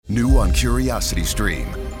New on Curiosity Stream.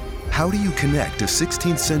 How do you connect a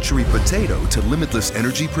 16th century potato to limitless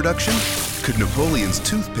energy production? Could Napoleon's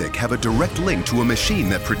toothpick have a direct link to a machine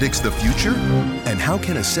that predicts the future? And how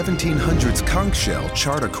can a 1700s conch shell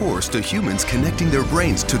chart a course to humans connecting their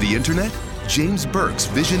brains to the internet? James Burke's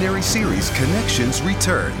visionary series Connections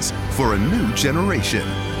returns for a new generation.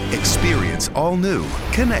 Experience all new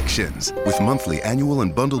Connections. With monthly, annual,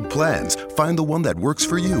 and bundled plans, find the one that works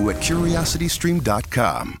for you at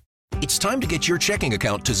curiositystream.com. It's time to get your checking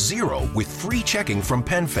account to zero with free checking from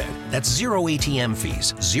PenFed. That's zero ATM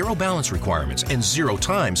fees, zero balance requirements, and zero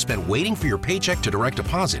time spent waiting for your paycheck to direct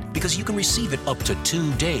deposit because you can receive it up to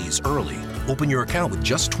 2 days early. Open your account with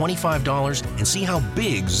just $25 and see how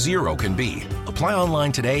big zero can be. Apply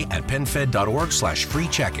online today at PenFed.org/free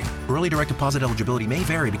checking. Early direct deposit eligibility may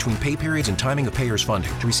vary between pay periods and timing of payer's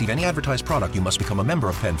funding. To receive any advertised product, you must become a member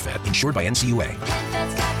of PenFed, insured by NCUA.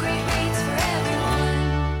 PenFed's got great rates for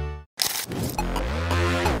everyone.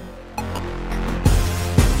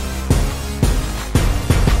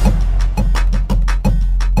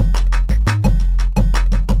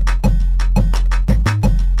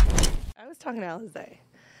 I was talking to Alize.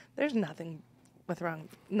 There's nothing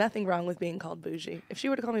wrong with being called bougie. If she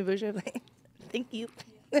were to call me bougie, I'd be like, thank you.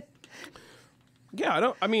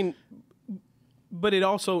 Yeah, but it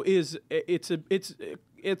also is. It's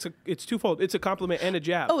twofold. It's a compliment and a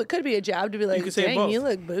jab. Oh, it could be a jab to be like, could say it dang, both. you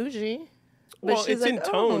look bougie. But Well, she's it's like, in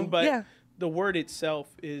tone, oh, but yeah. the word itself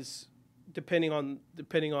is depending on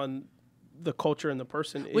the culture and the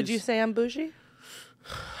person. Would you say I'm bougie?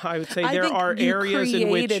 I would say I there think are you areas in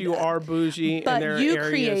which created you that. are bougie, But and there are you areas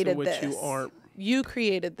created in which this. you aren't. You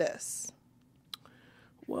created this.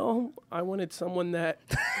 Well, I wanted someone that,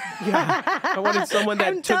 I wanted someone that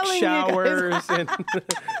I'm took telling you guys. showers and,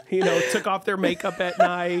 took off their makeup at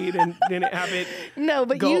night and didn't have it. No,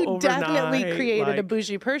 but go you definitely overnight, created a like-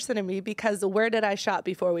 bougie person in me because where did I shop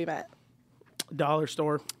before we met? Dollar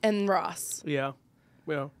store. And Ross. Yeah.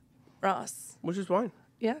 Ross. Which is fine.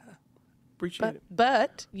 Yeah. Appreciate it.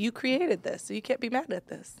 But you created this, so you can't be mad at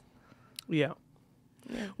this. Yeah.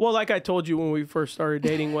 Well, like I told you when we first started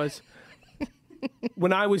dating was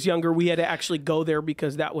when I was younger, we had to actually go there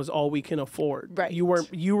because that was all we can afford. Right. You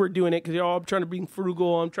were doing it because I'm trying to be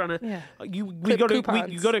frugal. I'm trying to. Yeah. You Clip go to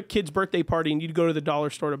coupons. you go to a kid's birthday party and you'd go to the dollar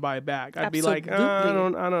store to buy a bag. I'd be like, I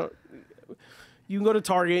don't. You can go to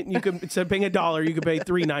Target and you can instead of paying $1, you could pay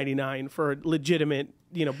 $3.99 for a legitimate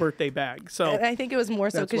birthday bag. So And I think it was more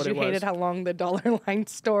so That's because what you it hated was. how long the dollar line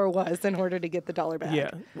store was in order to get the dollar bag.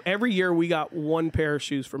 yeah, every year we got one pair of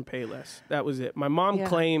shoes from Payless. That was it. My mom Yeah.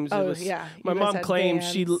 claims Oh, it was. yeah. My You guys mom had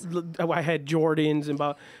claims Vans. I had Jordans and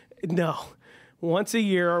no. Once a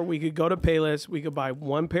year we could go to Payless. We could buy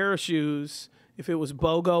one pair of shoes. If it was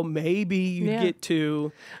BOGO, maybe you'd Yeah. get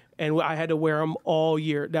two. And I had to wear them all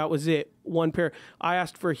year. That was it. One pair. I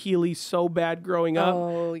asked for Heelys so bad growing up.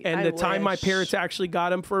 Oh, and I the time my wish. parents actually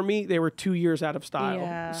got them for me, they were 2 years out of style.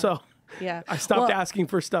 Yeah. So Yeah. I stopped Well, asking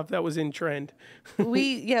for stuff that was in trend.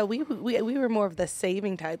 we were more of the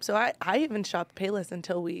saving type. So I even shopped Payless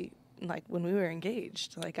until when we were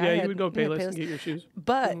engaged. Like Yeah, you would go Payless and get your shoes.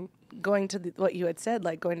 But going to what you had said,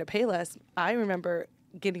 like going to Payless, I remember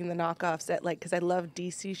getting the knockoffs at because I love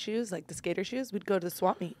DC shoes, like the skater shoes. We'd go to the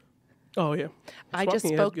swap meet. Oh, yeah. I Swap just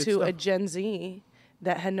meet has spoke good to a stuff. Gen Z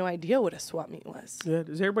that had no idea what a swap meet was. Yeah.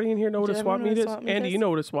 Does everybody in here know what a Does swap everyone meet know is? what a swap meet Andy, is? you know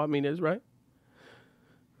what a swap meet is, right?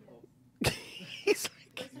 He's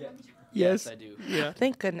like, yes. I do. Yeah.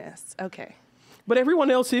 Thank goodness. Okay. But everyone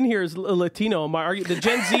else in here is Latino. The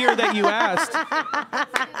Gen Zer that you asked,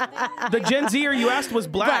 the Gen Zer you asked was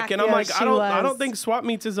black, and I'm yeah, like, she I don't was. think swap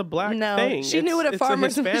meets is a black No, thing. she knew what a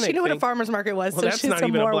farmer's farmer's market was, Well, so that's she's not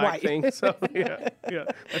even more a black white. thing. So yeah,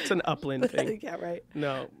 that's an upland thing. Yeah, right.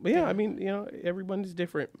 No, but yeah, I mean, everyone's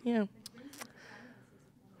different. Yeah.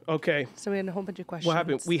 Okay. So we had a whole bunch of questions. What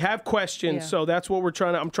happened? We have questions, Yeah. so that's what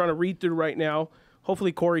I'm trying to read through right now.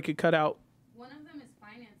 Hopefully Corey could cut out. One of them is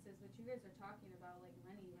finances, but you guys are talking about like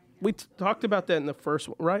money right now. We talked about that in the first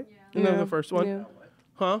one, right? Yeah. In the first one? Yeah.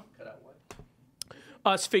 Huh?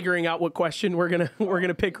 Us figuring out what question we're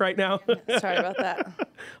gonna pick right now. Sorry about that.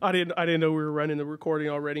 I didn't know we were running the recording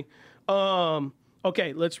already.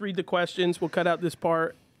 Okay, let's read the questions. We'll cut out this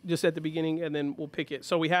part just at the beginning and then we'll pick it.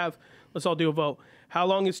 So let's all do a vote. How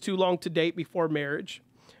long is too long to date before marriage?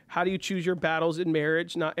 How do you choose your battles in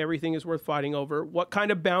marriage? Not everything is worth fighting over. What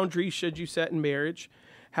kind of boundaries should you set in marriage?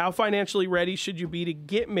 How financially ready should you be to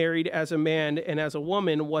get married as a man, and as a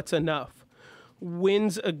woman, what's enough?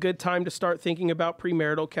 When's a good time to start thinking about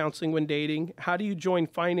premarital counseling when dating? How do you join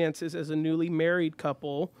finances as a newly married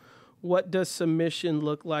couple? What does submission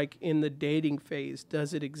look like in the dating phase?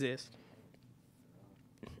 Does it exist?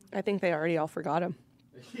 I think they already all forgot him.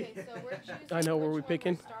 Okay, so we're choosing I know, were which we one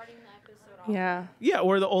picking? We're starting the episode off. Yeah. Yeah,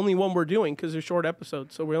 we're the only one we're doing because they're short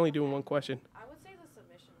episodes, so we're only doing one question. I would say the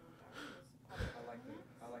submission one.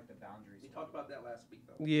 I like the boundaries. We talked about that last week,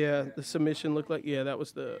 though. Yeah, the submission looked like, that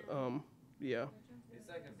was the, yeah. It's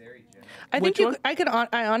like a very general. I think Which one?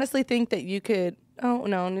 I honestly think that you could. Oh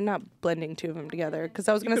no, you're not blending two of them together. Because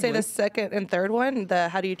I was going to could say the blend. second and third one, the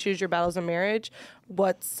how do you choose your battles in marriage?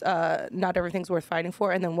 What's not everything's worth fighting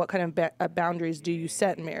for, and then what kind of boundaries do you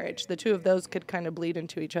set in marriage? The two of those could kind of bleed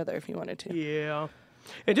into each other if you wanted to. Yeah.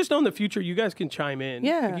 And just know in the future, you guys can chime in.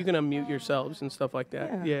 Yeah. Like, you can unmute yourselves and stuff like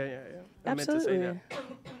that. Yeah. I meant to say Absolutely. that.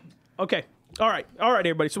 Okay. All right,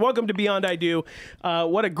 everybody. So welcome to Beyond I Do.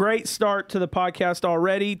 What a great start to the podcast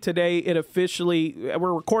already. Today, it officially,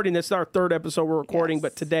 we're recording, this is our third episode we're recording, Yes.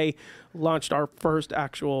 but today launched our first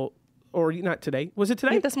actual, or not today. Was it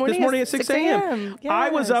today? Yeah, this morning at at 6 6 a.m. a.m. I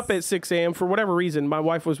was Yes. up at 6 a.m. for whatever reason. My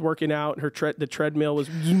wife was working out. The treadmill was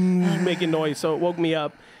making noise, so it woke me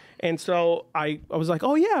up. And so I was like,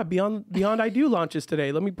 oh yeah, Beyond I Do launches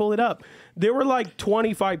today. Let me pull it up. There were like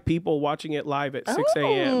 25 people watching it live at 6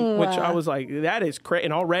 a.m., which I was like, that is crazy.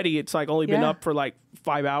 And already it's like only been Yeah. up for like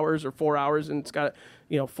 5 hours or 4 hours, and it's got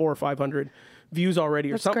 400 or 500 views already,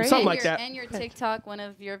 or That's something, great. something And like your, that. And your TikTok, one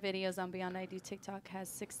of your videos on Beyond ID TikTok has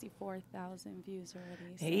 64,000 views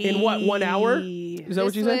already. So. In what, 1 hour? Is that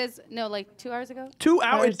what you said? No, like 2 hours ago. 2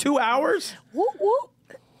 hours? 2 hours? Whoop, whoop.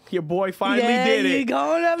 Your boy finally yeah, did you it.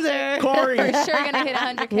 going up there. Corey. For sure gonna hit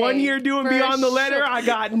 100K. 1 year doing For Beyond the Letter, sure. I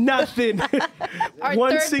got nothing. Our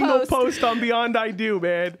One third single post. post on Beyond I Do,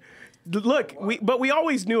 man. Look, we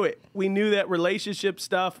always knew it. We knew that relationship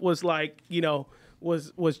stuff was like,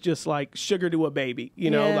 was just like sugar to a baby.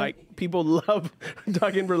 Yeah. Like people love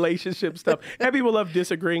talking relationship stuff, and people love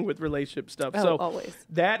disagreeing with relationship stuff. Oh, So always.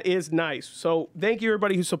 that is nice. So thank you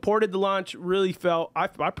everybody who supported the launch. Really I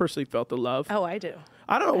personally felt the love. Oh, I do.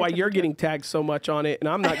 I don't know why you're getting tagged so much on it, and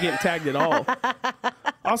I'm not getting tagged at all.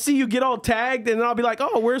 I'll see you get all tagged, and I'll be like,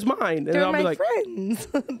 "Oh, where's mine?" And They're I'll my be like, friends.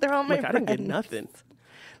 They're all my "Like I friends. didn't get nothing."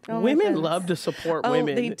 They're all my Women friends. love to support Oh,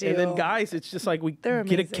 women, they and then do. guys, it's just like we They're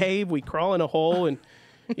get a amazing. cave, we crawl in a hole, and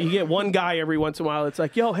you get one guy every once in a while. It's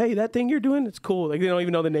like, "Yo, hey, that thing you're doing, it's cool." Like they don't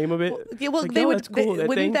even know the name of it. Yeah, well, Like, they "Yo, would. that's cool, that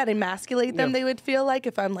wouldn't thing." that emasculate them? Yeah. They would feel like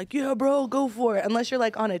if I'm like, yeah, bro, go for it. Unless you're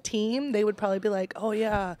like on a team, they would probably be like, oh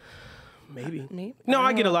yeah, Maybe. Maybe. No,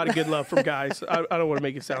 I get a lot of good love from guys. I don't want to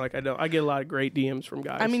make it sound like I don't. I get a lot of great DMs from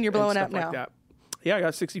guys. I mean, you're and blowing stuff up like now. that. Yeah, I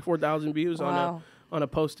got 64,000 views Wow. on a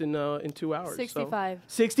post in 2 hours. 65.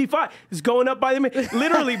 So. 65. It's going up by the minute.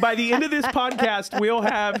 Literally, by the end of this podcast, we'll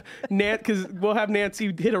have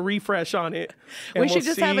Nancy hit a refresh on it. and we should we'll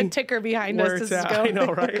just have a see ticker behind where us. it's This is at. I going.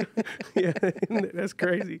 know, right? Yeah, that's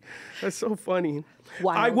crazy. That's so funny.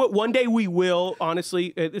 Wow. One day we will,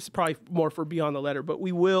 honestly, this is probably more for Beyond the Letter, but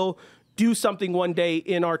we will do something one day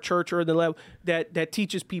in our church or the level that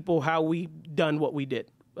teaches people how we done what we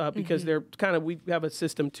did. Because they're we have a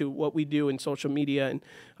system to what we do in social media, and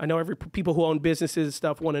I know people who own businesses and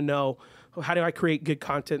stuff want to know, how do I create good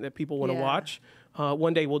content that people want to Yeah. watch?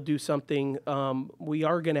 One day we'll do something. We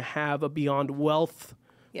are going to have a Beyond Wealth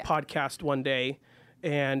Yeah. podcast one day,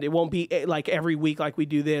 and it won't be like every week like we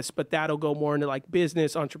do this, but that'll go more into like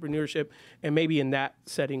business, entrepreneurship, and maybe in that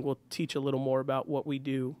setting we'll teach a little more about what we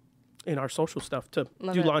do in our social stuff to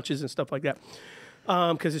Love do it. launches and stuff like that.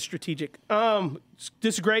 Because it's strategic.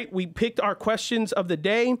 This is great. We picked our questions of the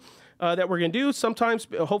day that we're going to do. Sometimes,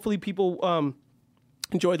 hopefully, people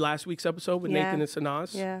enjoyed last week's episode with Yeah. Nathan and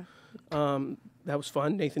Sanaz. Yeah. That was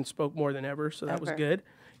fun. Nathan spoke more than ever, so that was Ever. good.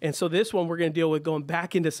 And so this one, we're going to deal with going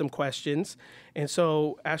back into some questions. And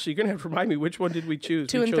so, Ashley, you're going to have to remind me, which one did we choose?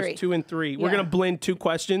 Two we and chose three. 2 and 3. We're Yeah. going to blend 2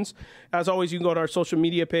 questions. As always, you can go to our social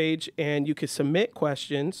media page, and you can submit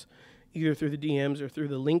questions either through the DMs or through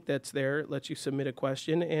the link that's there. It lets you submit a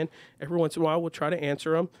question, and every once in a while we'll try to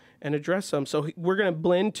answer them and address them. So we're going to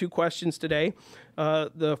blend 2 questions today.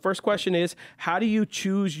 The first question is, how do you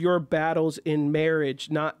choose your battles in marriage?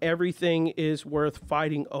 Not everything is worth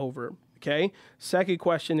fighting over. Okay. Second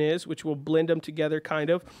question is, which we'll blend them together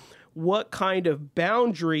kind of, what kind of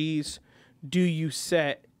boundaries do you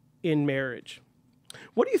set in marriage?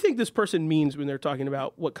 What do you think this person means when they're talking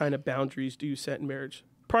about what kind of boundaries do you set in marriage?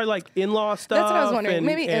 Probably like in-law stuff. That's what I was wondering. and-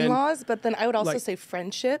 Maybe and- in-laws, but then I would also like- say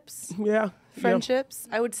friendships. Yeah. Friendships.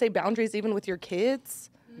 I would say boundaries even with your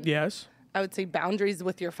kids. Yeah. Yes. I would say boundaries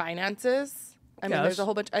with your finances. I mean, there's Yes. a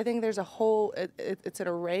whole bunch. I think there's a whole. It's an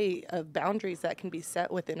array of boundaries that can be set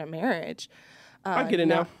within a marriage. I get it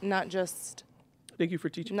now. Not just Thank you for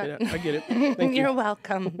teaching me that. I get it. Thank You're you.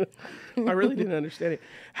 welcome. I really didn't understand it.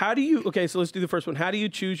 How do you, okay, so let's do the first one. How do you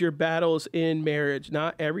choose your battles in marriage?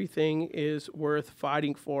 Not everything is worth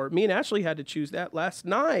fighting for. Me and Ashley had to choose that last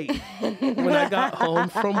night when I got home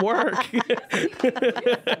from work.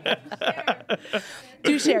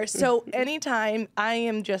 Do share. So anytime I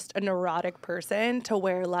am just a neurotic person to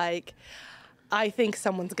where like I think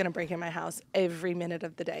someone's gonna break in my house every minute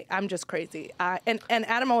of the day. I'm just crazy. And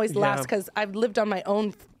Adam always laughs because I've lived on my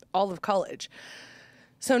own all of college.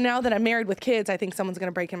 So now that I'm married with kids, I think someone's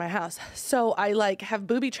gonna break in my house. So I like have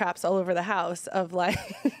booby traps all over the house of like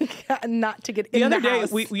not to get in the house. The other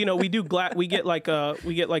day, we do we get like a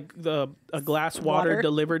glass water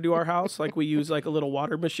delivered to our house. Like we use like a little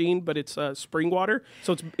water machine, but it's spring water,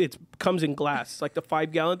 so it comes in glass, like the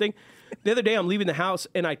 5-gallon thing. The other day, I'm leaving the house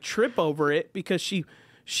and I trip over it because she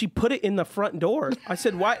put it in the front door. I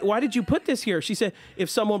said, why did you put this here? She said, if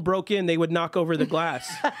someone broke in, they would knock over the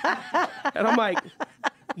glass. And I'm like,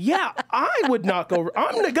 yeah, I would knock over.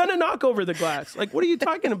 I'm going to knock over the glass. Like, what are you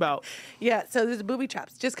talking about? Yeah, so there's booby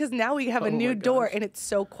traps. Just because now we have a new door and it's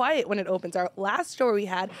so quiet when it opens. Our last door we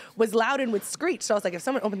had was loud and would screech. So I was like, if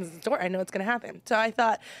someone opens this door, I know it's going to happen. So I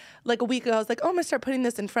thought, like a week ago, I was like, oh, I'm going to start putting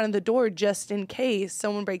this in front of the door just in case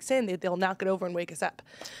someone breaks in. They'll knock it over and wake us up.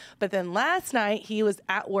 But then last night, he was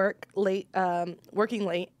at work late, working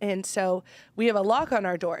late. And so we have a lock on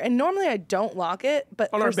our door. And normally I don't lock it.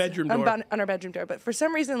 But on our bedroom door. On our bedroom door. But for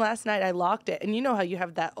some reason last night I locked it. And you know how you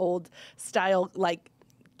have that old style, like,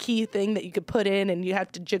 key thing that you could put in and you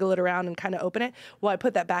have to jiggle it around and kind of open it? Well, I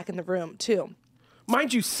put that back in the room, too.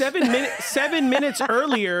 Mind you, 7 minutes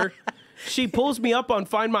earlier, she pulls me up on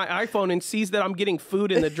Find My iPhone and sees that I'm getting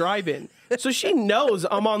food in the drive-in. So she knows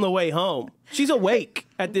I'm on the way home. She's awake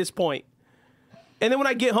at this point. And then when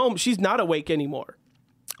I get home, she's not awake anymore.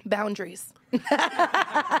 Boundaries.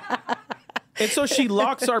 And so she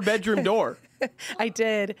locks our bedroom door. I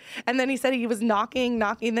did. And then he said he was knocking.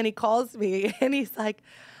 Then he calls me and he's like,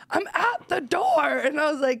 I'm at the door. And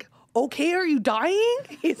I was like, okay, are you dying?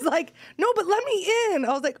 He's like, no, but let me in.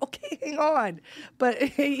 I was like, okay, hang on. But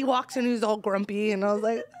he walks in, he's all grumpy, and I was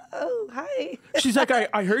like, oh, hi. She's like,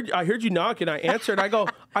 I heard you knock, and I answered. I go,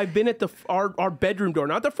 I've been at our bedroom door,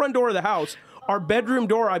 not the front door of the house. Our bedroom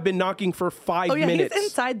door, I've been knocking for 5 minutes. He's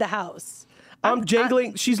inside the house. I'm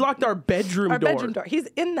jangling. She's locked our bedroom door. Our bedroom door. He's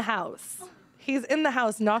in the house. He's in the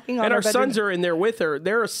house knocking on and our our bedroom. sons are in there with her.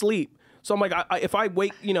 They're asleep. So I'm like, if I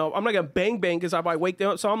wake, I'm not going to bang because if I wake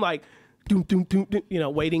them up. So I'm like, doom, doom, doom,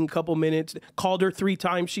 doom, waiting a couple minutes. Called her 3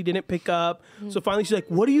 times. She didn't pick up. So finally she's like,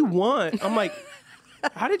 what do you want? I'm like,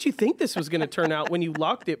 how did you think this was going to turn out when you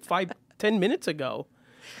locked it 5-10 minutes ago?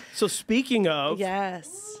 So speaking of.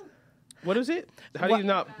 Yes. What is it? How do you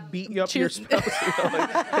not beat up your spouse?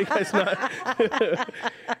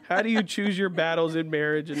 How do you choose your battles in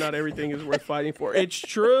marriage and not everything is worth fighting for? It's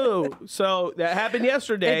true. So that happened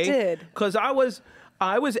yesterday. It did. Because I was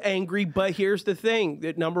angry, but here's the thing.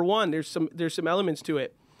 That number one, there's some elements to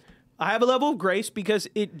it. I have a level of grace because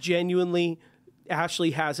it genuinely,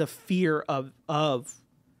 Ashley has a fear of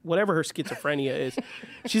whatever her schizophrenia is.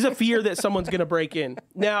 She's a fear that someone's going to break in.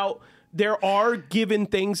 Now, there are given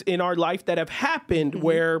things in our life that have happened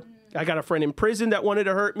where I got a friend in prison that wanted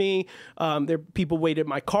to hurt me. There are people waited in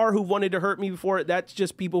my car who wanted to hurt me before it. That's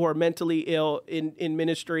just people who are mentally ill in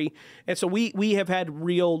ministry. And so we have had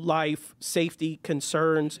real life safety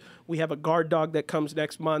concerns. We have a guard dog that comes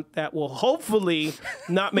next month that will hopefully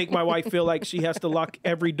not make my wife feel like she has to lock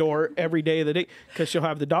every door every day of the day because she'll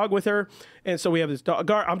have the dog with her. And so we have this dog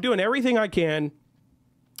guard. I'm doing everything I can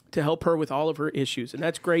to help her with all of her issues. And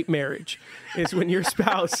that's great marriage, is when your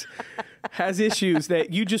spouse has issues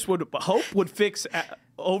that you just would hope would fix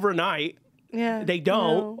overnight. Yeah. They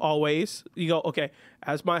don't always. You go, okay,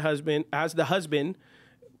 as the husband,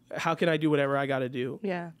 how can I do whatever I got to do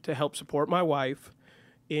to help support my wife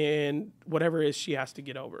in whatever it is she has to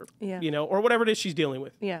get over, or whatever it is she's dealing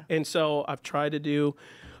with. Yeah. And so I've tried to do,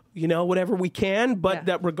 whatever we can, but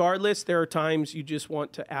that regardless, there are times you just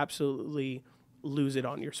want to absolutely lose it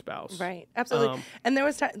on your spouse. Right. Absolutely. And there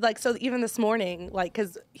was time, so even this morning,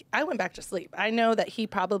 because I went back to sleep. I know that he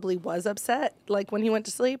probably was upset, when he went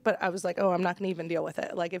to sleep, but I was like, oh, I'm not going to even deal with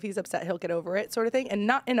it. If he's upset, he'll get over it, sort of thing. And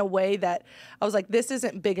not in a way that I was like, this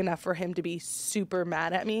isn't big enough for him to be super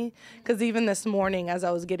mad at me. Because even this morning, as I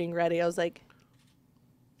was getting ready, I was like,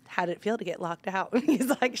 how did it feel to get locked out? And he's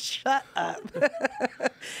like, shut up.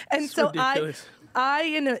 And it's so ridiculous.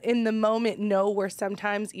 I in the moment know where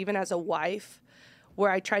sometimes, even as a wife, where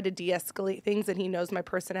I try to de-escalate things, and he knows my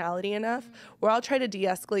personality enough, where I'll try to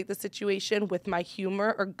de-escalate the situation with my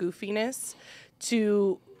humor or goofiness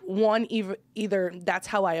to either that's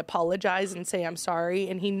how I apologize and say I'm sorry,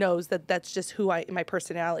 and he knows that that's just my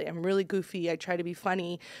personality. I'm really goofy. I try to be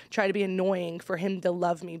funny, try to be annoying for him to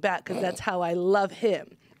love me back, because that's how I love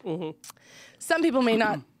him. Some people may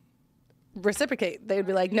not reciprocate. They'd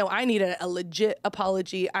be like, no, I need a legit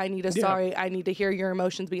apology. I need a sorry. I need to hear your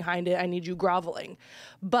emotions behind it. I need you groveling.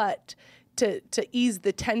 But to ease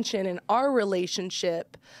the tension in our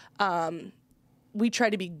relationship, we try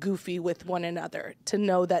to be goofy with one another, to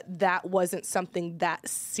know that wasn't something that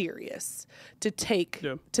serious to take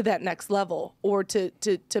to that next level, or to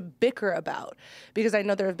bicker about. Because I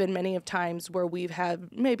know there have been many of times where we've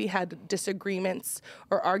maybe had disagreements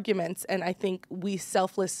or arguments, and I think we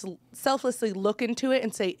selflessly look into it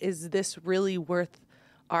and say, is this really worth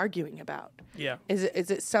arguing about? Yeah. Is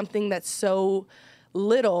it something that's so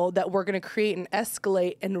little that we're going to create and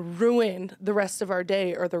escalate and ruin the rest of our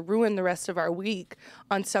day, or ruin the rest of our week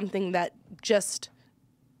on something that just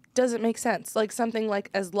doesn't make sense? Like something like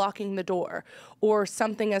as locking the door, or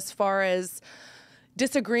something as far as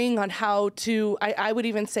disagreeing on how to, I would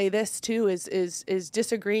even say this too, is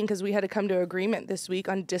disagreeing, because we had to come to agreement this week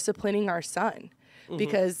on disciplining our son,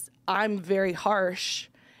 because I'm very harsh.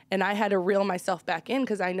 And I had to reel myself back in,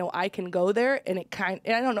 because I know I can go there, and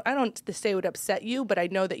I don't say it would upset you, but I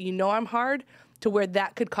know that I'm hard, to where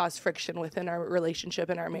that could cause friction within our relationship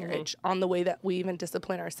and our marriage on the way that we even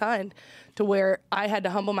discipline our son, to where I had to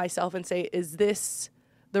humble myself and say, is this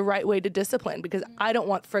the right way to discipline? Because I don't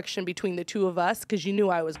want friction between the two of us, because you knew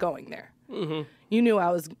I was going there. You knew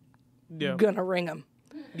I was gonna ring him.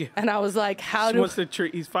 Yeah. And I was like,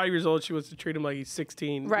 he's 5 years old. She wants to treat him like he's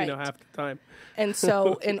 16, half the time. And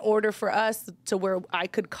so in order for us to where I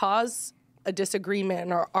could cause a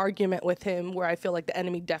disagreement or argument with him, where I feel like the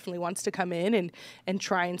enemy definitely wants to come in and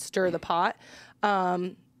try and stir the pot,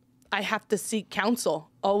 I have to seek counsel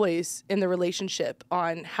always in the relationship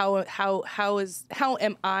on how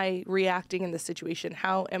am I reacting in the situation?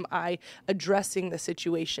 How am I addressing the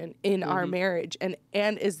situation in our marriage? And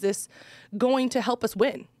is this going to help us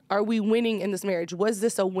win? Are we winning in this marriage? Was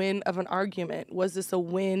this a win of an argument? Was this a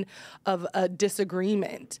win of a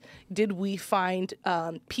disagreement? Did we find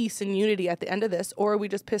peace and unity at the end of this? Or are we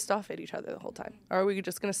just pissed off at each other the whole time? Or are we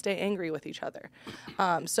just going to stay angry with each other?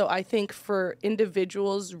 So I think for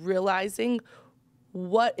individuals realizing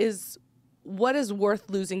what is worth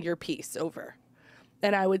losing your peace over.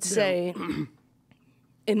 And I would say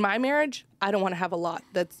in my marriage, I don't want to have a lot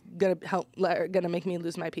that's going to make me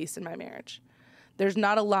lose my peace in my marriage. There's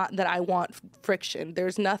not a lot that I want friction.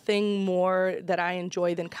 There's nothing more that I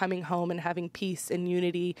enjoy than coming home and having peace and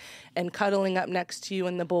unity and cuddling up next to you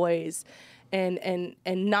and the boys and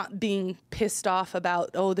not being pissed off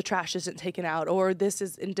about, oh, the trash isn't taken out or this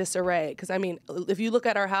is in disarray. Because, I mean, if you look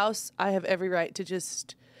at our house, I have every right to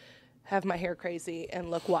just have my hair crazy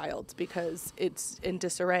and look wild because it's in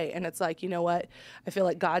disarray. And it's like, you know what? I feel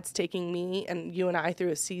like God's taking me and you and I through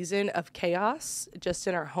a season of chaos just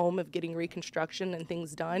in our home of getting reconstruction and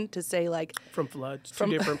things done to say like... From floods, two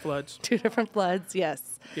different floods. 2 different floods,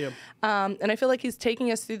 yes. Yeah. And I feel like he's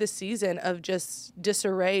taking us through the season of just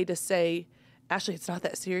disarray to say, Ashley, it's not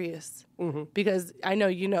that serious. Mm-hmm. Because I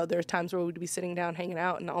know, there's times where we'd be sitting down hanging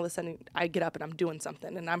out and all of a sudden I get up and I'm doing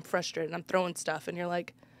something and I'm frustrated and I'm throwing stuff and you're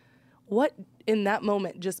like, what in that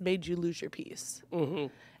moment just made you lose your peace? Mm-hmm.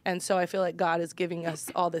 And so I feel like God is giving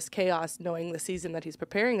us all this chaos, knowing the season that he's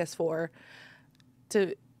preparing us for,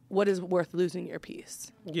 to what is worth losing your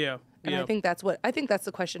peace? Yeah. And I think that's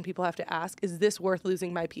the question people have to ask. Is this worth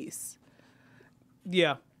losing my peace?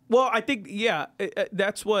 Yeah. Well, I think,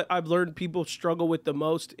 that's what I've learned people struggle with the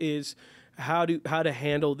most is how to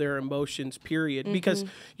handle their emotions, period. Mm-hmm. Because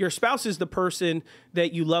your spouse is the person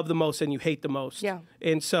that you love the most and you hate the most. Yeah.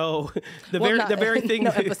 And so the very thing... No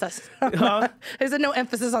emphasis. Huh? There's no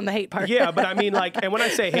emphasis on the hate part. Yeah, but I mean, like, and when I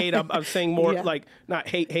say hate, I'm saying more like not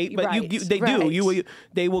hate, but right.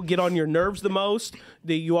 They will get on your nerves the most.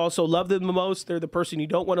 You also love them the most. They're the person you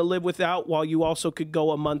don't want to live without, while you also could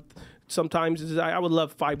go a month. Sometimes I would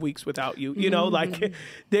love 5 weeks without you. You know, like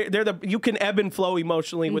you can ebb and flow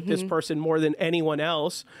emotionally with this person more than anyone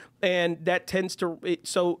else, and that tends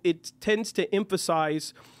to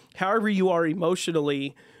emphasize however you are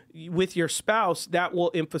emotionally with your spouse. That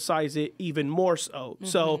will emphasize it even more so. Mm-hmm.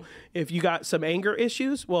 So if you got some anger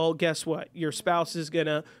issues, well, guess what? Your spouse is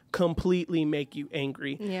gonna completely make you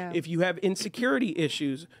angry. Yeah. If you have insecurity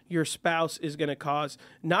issues, your spouse is gonna cause,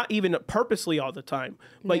 not even purposely all the time,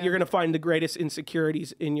 but you're gonna find the greatest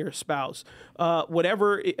insecurities in your spouse. How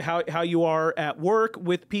you are at work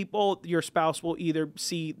with people, your spouse will either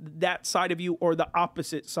see that side of you or the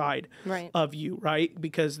opposite side of you, right?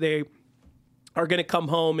 Because are going to come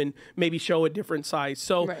home and maybe show a different size.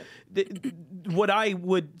 So Right. what I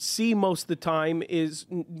would see most of the time is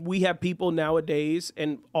we have people nowadays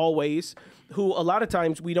and always who a lot of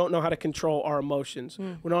times we don't know how to control our emotions.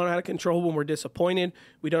 We don't know how to control when we're disappointed.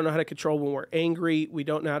 We don't know how to control when we're angry. We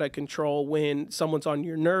don't know how to control when someone's on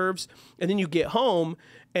your nerves. And then you get home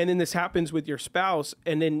and then this happens with your spouse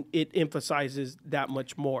and then it emphasizes that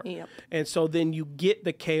much more. Yep. And so then you get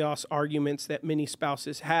the chaos arguments that many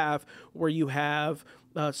spouses have where you have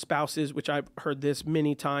spouses, which I've heard this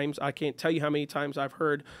many times. I can't tell you how many times I've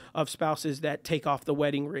heard of spouses that take off the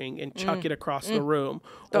wedding ring and chuck it across the room,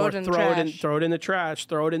 Throw or it in the throw it in trash. the trash,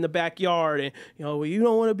 throw it in the backyard, and well, you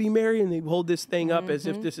don't want to be married, and they hold this thing up as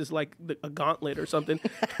if this is like a gauntlet or something.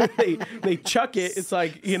 they chuck it. It's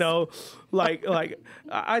like like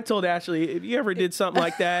I told Ashley, if you ever did something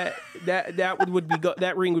like that,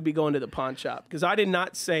 that ring would be going to the pawn shop because I did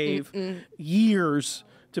not save years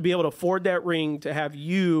to be able to afford that ring to have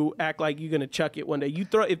you act like you're going to chuck it one day.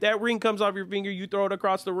 If that ring comes off your finger, you throw it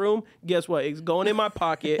across the room, guess what? It's going in my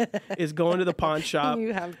pocket. It's going to the pawn shop.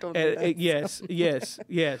 You have told me that.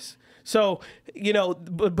 Yes. So,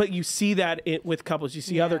 but you see that with couples. You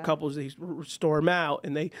see other couples, they storm out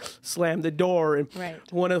and they slam the door. And Right.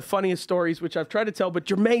 one of the funniest stories, which I've tried to tell, but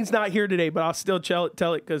Jermaine's not here today, but I'll still tell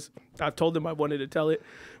it because I've told him I wanted to tell it.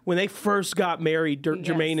 When they first got married,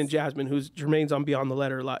 Jermaine and Jasmine, Jermaine's on Beyond the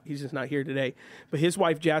Letter a lot. He's just not here today. But his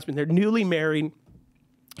wife, Jasmine, they're newly married.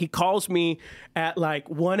 He calls me at like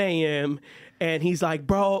 1 a.m. and he's like,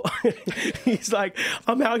 bro, he's like,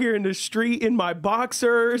 I'm out here in the street in my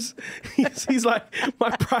boxers. He's like, my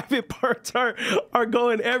private parts are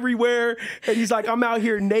going everywhere. And he's like, I'm out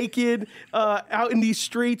here naked out in these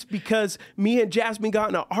streets because me and Jasmine got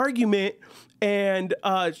in an argument and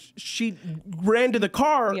she ran to the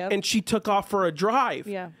car and she took off for a drive.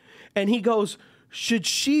 Yeah. And he goes, should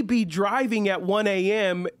she be driving at 1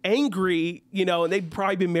 a.m. angry, and they'd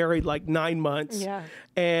probably been married like 9 months. Yeah.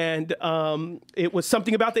 And it was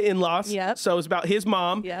something about the in-laws. Yep. So it was about his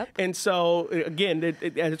mom. Yep. And so, again,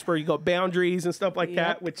 it's where you go boundaries and stuff like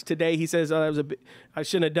that, which today he says, I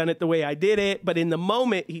shouldn't have done it the way I did it. But in the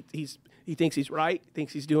moment, he thinks he's right,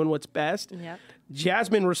 thinks he's doing what's best. Yep.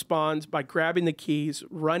 Jasmine responds by grabbing the keys,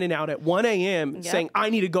 running out at 1 a.m., saying, I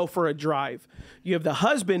need to go for a drive. You have the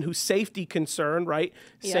husband who's safety concerned, right?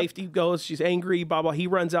 Yep. Safety goes, she's angry, blah, blah. He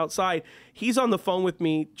runs outside. He's on the phone with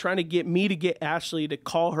me trying to get me to get Ashley to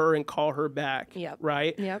call her and call her back,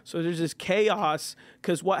 right? Yep. So there's this chaos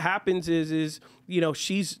because what happens is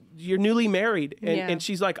you're newly married and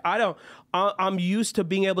she's like, I'm used to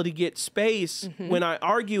being able to get space when I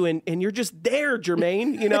argue and you're just there,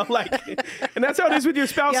 Jermaine, and that's how it is with your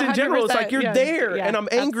spouse in general. It's like you're there and I'm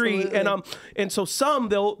angry and so some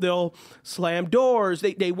they'll slam doors.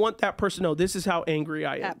 They want that person to know this is how angry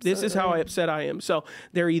I am. Absolutely. This is how upset I am. So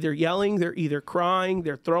they're either yelling, they're either crying,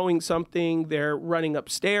 they're throwing something, they're running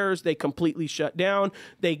upstairs, they completely shut down,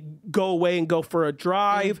 they go away and go for a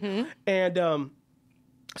drive. And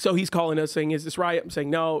so he's calling us saying, is this right? I'm saying,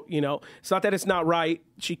 no, it's not that it's not right.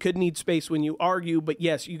 She could need space when you argue, but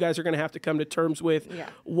yes, you guys are going to have to come to terms with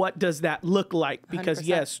what does that look like? Because 100%.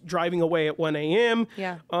 yes, driving away at 1 a.m.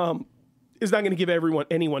 Is not going to give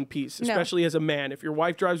anyone peace, especially as a man. If your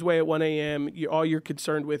wife drives away at 1 a.m., all you're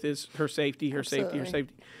concerned with is her safety.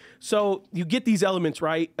 So you get these elements,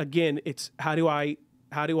 right? Again, it's how do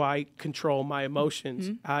I control my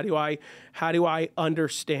emotions? How do I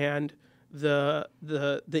understand the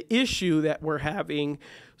issue that we're having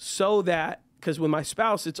so that, because with my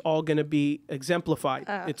spouse, it's all going to be exemplified.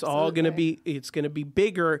 It's all going to be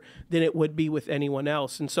bigger than it would be with anyone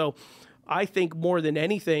else. And so I think more than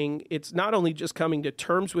anything, it's not only just coming to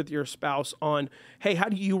terms with your spouse on, hey, how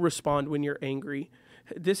do you respond when you're angry?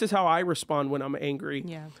 This is how I respond when I'm angry.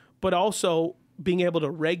 Yeah. But also being able to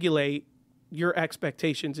regulate your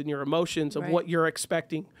expectations and your emotions of what you're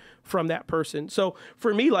expecting from that person. So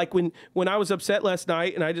for me, like when I was upset last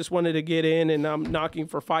night and I just wanted to get in and I'm knocking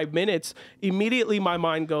for 5 minutes, immediately my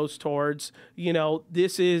mind goes towards,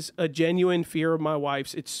 this is a genuine fear of my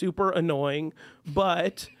wife's. It's super annoying,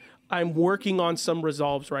 but I'm working on some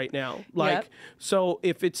resolves right now. So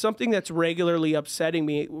if it's something that's regularly upsetting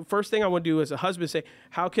me, first thing I want to do as a husband is say,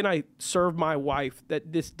 how can I serve my wife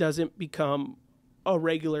that this doesn't become a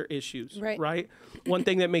regular issues, right? One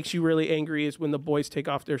thing that makes you really angry is when the boys take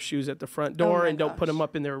off their shoes at the front door and don't put them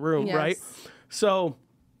up in their room, right? So,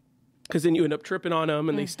 because then you end up tripping on them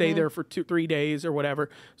and they stay there for 2-3 days or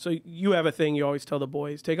whatever. So you have a thing you always tell the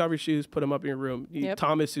boys, take off your shoes, put them up in your room.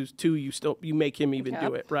 Thomas, who's 2, you make him even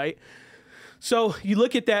do it, right? So you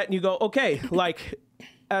look at that and you go, okay, like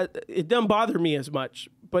it doesn't bother me as much.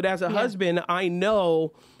 But as a husband, I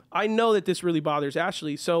know I know that this really bothers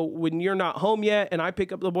Ashley. So when you're not home yet and I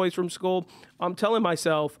pick up the boys from school, I'm telling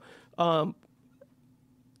myself, I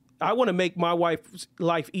want to make my wife's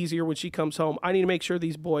life easier when she comes home. I need to make sure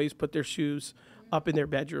these boys put their shoes up in their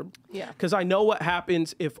bedroom. Yeah. Because I know what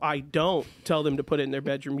happens if I don't tell them to put it in their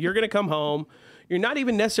bedroom. You're going to come home. You're not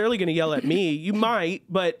even necessarily going to yell at me. You might,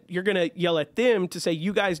 but you're going to yell at them to say,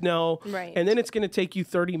 you guys know. Right. And then it's going to take you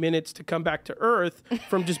 30 minutes to come back to earth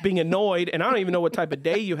from just being annoyed. And I don't even know what type of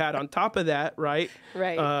day you had on top of that, right?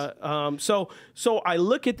 Right. So I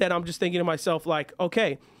look at that. I'm just thinking to myself, like,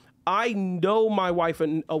 okay, I know my wife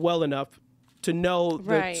well enough to know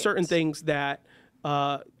Right. certain things that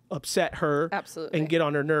upset her Absolutely. and get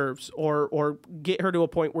on her nerves or get her to a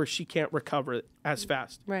point where she can't recover as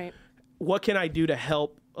fast. Right. What can I do to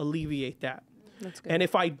help alleviate that? That's good. And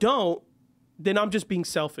if I don't, then I'm just being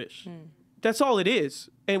selfish. That's all it is.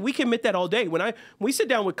 And we can admit that all day. When we sit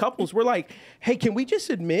down with couples, we're like, hey, can we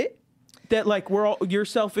just admit that, like, you're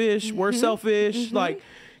selfish, we're selfish? Like,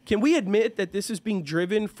 can we admit that this is being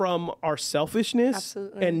driven from our selfishness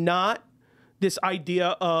Absolutely. and not this idea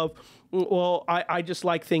of, well, I just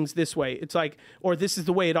like things this way. It's like, or this is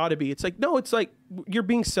the way it ought to be. It's like, no, it's like you're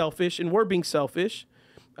being selfish and we're being selfish.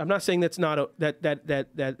 I'm not saying that's not that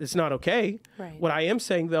it's not okay. Right. What I am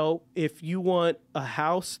saying, though, if you want a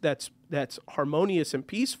house that's harmonious and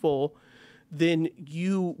peaceful, then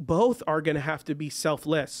you both are going to have to be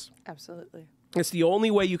selfless. Absolutely. It's the only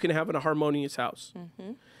way you can have a harmonious house.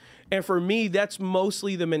 And for me, that's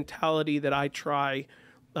mostly the mentality that I try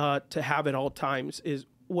to have at all times. Is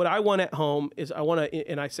what I want at home is I want to,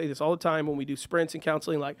 and I say this all the time when we do sprints and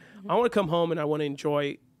counseling, like I want to come home and I want to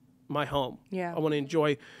enjoy my home. Yeah. I want to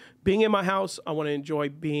enjoy being in my house. I want to enjoy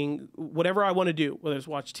being whatever I want to do, whether it's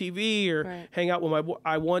watch TV or Right. hang out with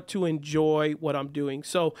I want to enjoy what I'm doing.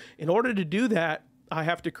 So in order to do that, I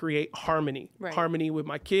have to create harmony. Right. Harmony with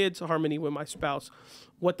my kids, harmony with my spouse.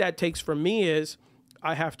 What that takes from me is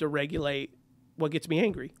I have to regulate what gets me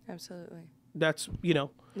angry. Absolutely. That's,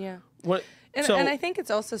 Yeah. what. And, So and I think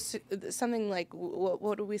it's also something like,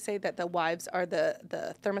 what do we say, that the wives are the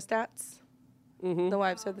thermostats? The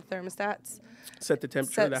wives are the thermostats. set the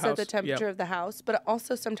temperature of the house. Set the temperature Yeah. of the house. But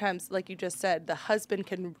also sometimes, like you just said, the husband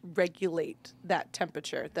can regulate that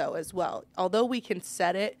temperature, though, as well. Although we can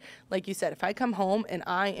set it, like you said, if I come home and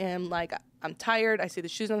I am like, I'm tired, I see the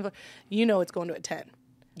shoes on the floor, it's going to a 10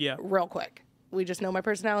 Yeah. real quick. We just know my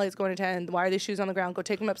personality is going to 10. Why are these shoes on the ground? Go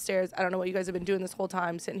take them upstairs. I don't know what you guys have been doing this whole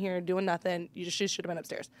time, sitting here doing nothing. Your shoes should have been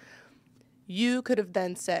upstairs. You could have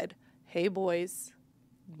then said, hey, boys,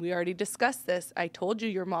 we already discussed this. I told you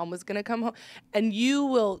your mom was going to come home. And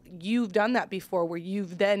you've done that before, where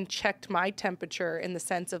you've then checked my temperature in the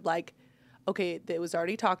sense of like, okay, it was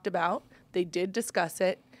already talked about. They did discuss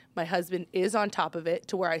it. My husband is on top of it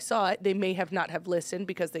to where I saw it. They may have not have listened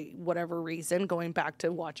because whatever reason, going back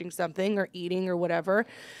to watching something or eating or whatever,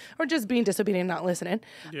 or just being disobedient, not listening.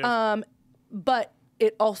 Yeah. But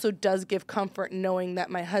it also does give comfort knowing that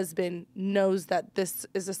my husband knows that this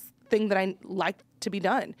is a thing that I like to be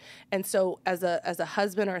done. And so as a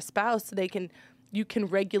husband or a spouse, you can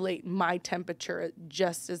regulate my temperature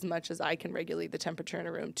just as much as I can regulate the temperature in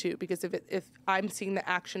a room too. Because if I'm seeing the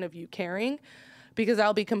action of you caring, because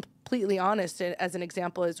I'll be completely honest, as an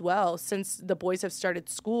example as well, since the boys have started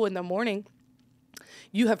school in the morning,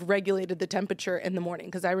 you have regulated the temperature in the morning.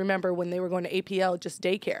 Because I remember when they were going to APL, just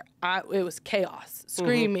daycare, it was chaos,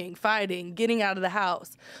 screaming, fighting, getting out of the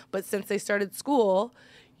house. But since they started school,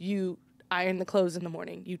 you iron the clothes in the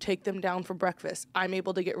morning. You take them down for breakfast. I'm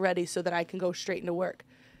able to get ready so that I can go straight into work.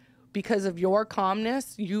 Because of your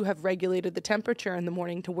calmness, you have regulated the temperature in the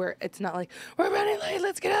morning to where it's not like, we're running late,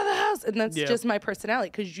 let's get out of the house. And that's just my personality,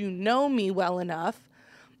 because you know me well enough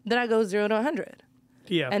that I go 0 to 100.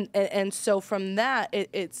 Yeah. And so from that,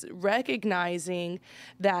 it's recognizing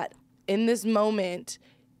that in this moment,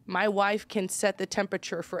 my wife can set the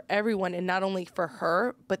temperature for everyone, and not only for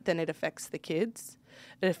her, but then it affects the kids.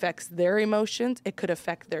 It affects their emotions. It could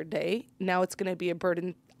affect their day. Now it's going to be a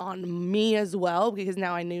burden on me as well, because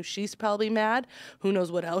now I knew she's probably mad. Who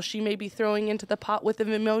knows what else she may be throwing into the pot with of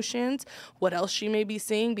emotions, what else she may be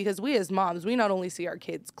seeing, because we as moms, we not only see our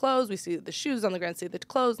kids' clothes, we see the shoes on the ground, see the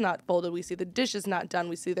clothes not folded, we see the dishes not done,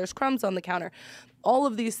 we see there's crumbs on the counter. All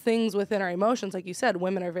of these things within our emotions, like you said,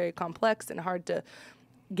 women are very complex and hard to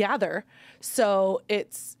gather. So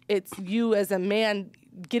it's you as a man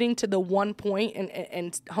getting to the one point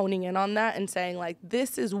and honing in on that and saying, like,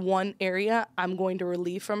 this is one area I'm going to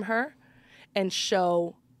relieve from her and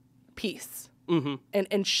show peace.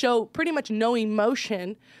 And show pretty much no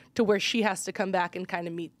emotion to where she has to come back and kind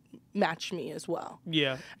of meet match me as well.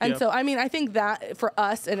 Yeah. And yeah. so, I mean, I think that for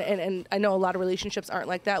us, and I know a lot of relationships aren't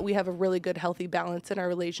like that. We have a really good, healthy balance in our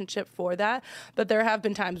relationship for that. But there have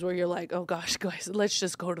been times where you're like, oh gosh, guys, let's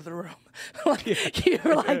just go to the room. Like,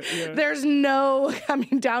 you're like, there's no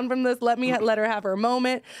coming down from this. Let her have her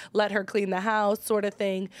moment. Let her clean the house, sort of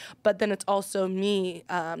thing. But then it's also me.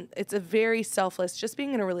 It's a very selfless. Just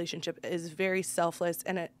being in a relationship is very selfless,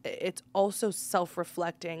 and it's also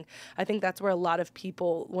self-reflecting. I think that's where a lot of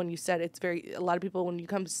people, when you said a lot of people, when you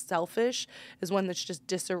become selfish, is when there's just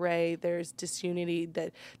disarray, there's disunity,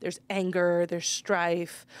 that there's anger, there's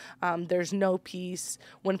strife, there's no peace.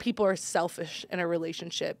 When people are selfish in a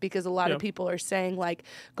relationship, because a lot of people are saying, like,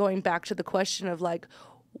 going back to the question of like,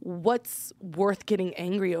 what's worth getting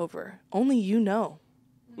angry over? Only you know.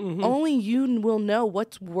 Mm-hmm. Only you will know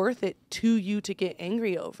what's worth it to you to get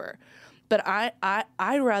angry over. But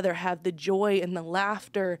I'd rather have the joy and the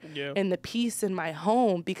laughter and the peace in my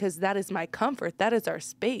home, because that is my comfort. That is our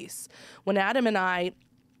space. When Adam and I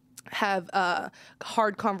have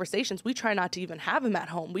hard conversations, we try not to even have them at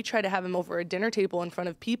home. We try to have them over a dinner table in front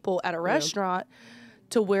of people at a restaurant,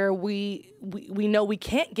 to where we know we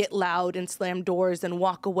can't get loud and slam doors and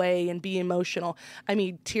walk away and be emotional. I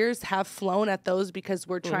mean, tears have flown at those, because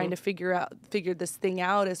we're trying to figure this thing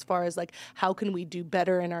out, as far as like, how can we do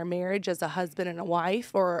better in our marriage as a husband and a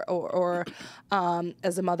wife, or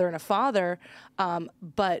as a mother and a father.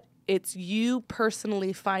 But it's you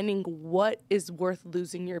personally finding what is worth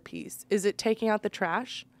losing your peace. Is it taking out the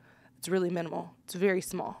trash? It's really minimal. It's very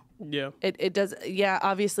small. Yeah. It does. Yeah.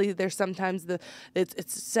 Obviously, there's sometimes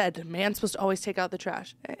it's said man's supposed to always take out the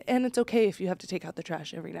trash, and it's okay if you have to take out the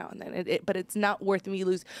trash every now and then. But it's not worth me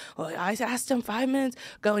lose. Oh, I asked him 5 minutes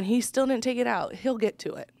ago and he still didn't take it out. He'll get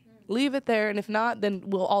to it. Leave it there, and if not, then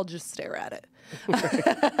we'll all just stare at it.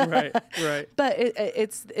 Right. But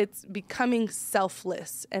it's becoming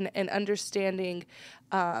selfless and understanding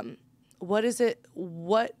what is it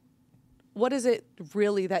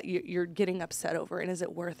really that you're getting upset over, and is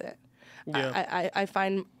it worth it? Yeah. I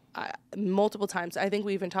find multiple times, I think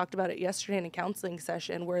we even talked about it yesterday in a counseling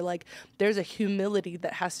session, where like there's a humility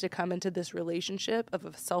that has to come into this relationship of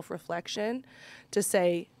a self-reflection, to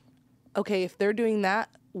say, okay, if they're doing that,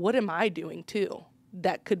 what am I doing too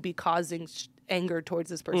that could be causing anger towards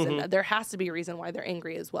this person? There has to be a reason why they're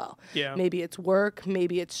angry as well. Yeah. Maybe it's work,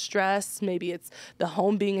 maybe it's stress, maybe it's the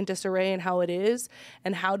home being in disarray and how it is.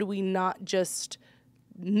 And how do we not just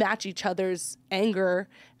match each other's anger,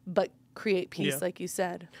 but create peace, like you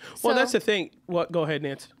said? Well, that's the thing. Go ahead,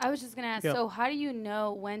 Nancy. I was just going to ask, so how do you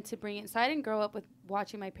know when to bring it? So I didn't grow up with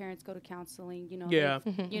watching my parents go to counseling,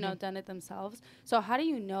 they've, done it themselves. So how do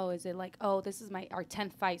you know? Is it like, oh, this is our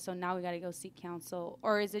 10th fight, so now we got to go seek counsel?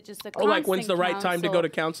 Or is it just a constant like, when's the right time to go to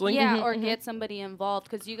counseling? Yeah, or get somebody involved,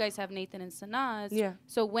 because you guys have Nathan and Sanaz. Yeah.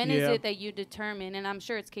 So when is it that you determine, and I'm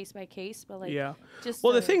sure it's case by case, but like, just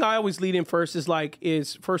the thing I always lead in first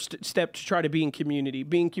is first step to try to be in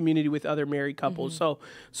community with other married couples. So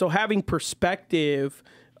having perspective,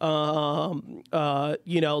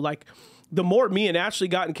 like, the more me and Ashley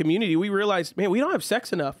got in community, we realized, man, we don't have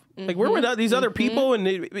sex enough. Like, we're with these other people,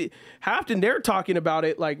 and often they're talking about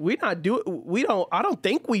it. Like, I don't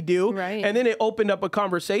think we do. Right. And then it opened up a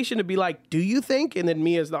conversation to be like, do you think? And then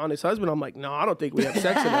me as the honest husband, I'm like, no, I don't think we have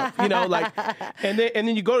sex enough. And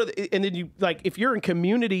then you go to, and then you, like, if you're in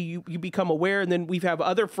community, you become aware. And then we have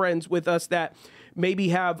other friends with us that maybe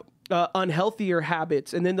have unhealthier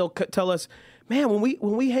habits. And then they'll tell us, man, when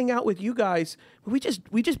we hang out with you guys, we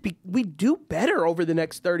do better over the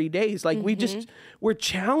next 30 days. Like, we're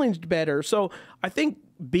challenged better. So I think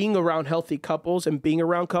being around healthy couples and being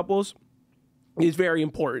around couples is very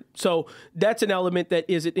important. So that's an element that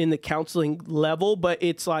isn't in the counseling level, but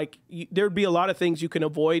it's like there'd be a lot of things you can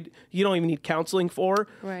avoid. You don't even need counseling for,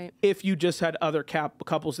 right, if you just had other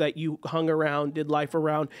couples that you hung around, did life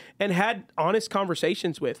around, and had honest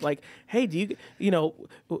conversations with. Like, hey, do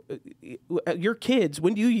your kids,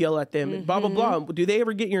 when do you yell at them? And blah, blah, blah. Do they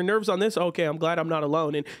ever get your nerves on this? Okay, I'm glad I'm not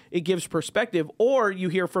alone. And it gives perspective. Or you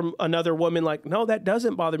hear from another woman like, no, that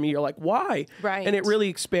doesn't bother me. You're like, why? Right. And it really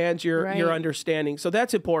expands your understanding. So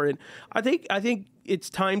that's important. I think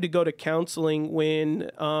it's time to go to counseling when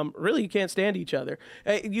really you can't stand each other.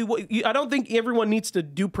 I don't think everyone needs to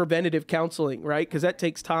do preventative counseling, right? Because that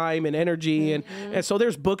takes time and energy, and so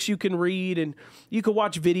there's books you can read, and you can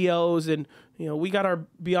watch videos, and we got our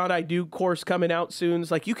Beyond I Do course coming out soon.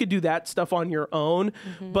 It's like you could do that stuff on your own,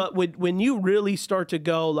 but when you really start to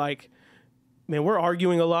go like, man, we're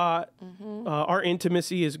arguing a lot. Our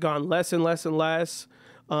intimacy has gone less and less and less.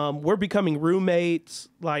 We're becoming roommates.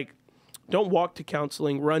 Like, don't walk to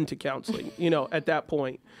counseling, run to counseling, at that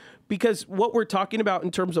point. because what we're talking about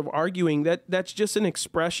in terms of arguing, that's just an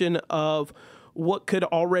expression of what could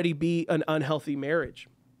already be an unhealthy marriage.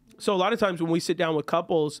 So a lot of times when we sit down with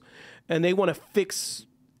couples and they want to fix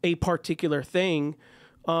a particular thing,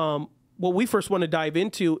 what we first want to dive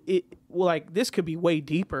into, this could be way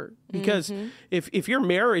deeper, because if your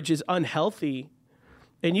marriage is unhealthy,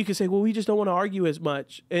 and you can say, well, we just don't want to argue as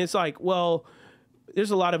much. And it's like, well,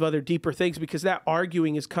 there's a lot of other deeper things, because that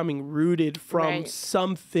arguing is coming rooted from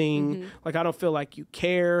something. Like, I don't feel like you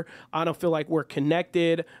care. I don't feel like we're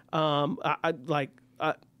connected. I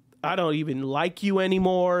don't even like you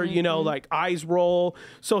anymore. You know, like eyes roll.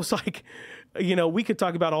 So it's like, you know, we could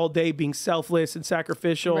talk about all day being selfless and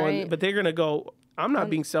sacrificial, but they're going to go, I'm not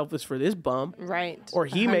being selfish for this bum. Right. Or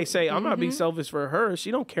he may say, I'm not being selfish for her. She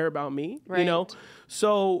don't care about me. You know?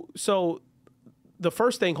 So the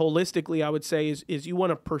first thing holistically I would say is you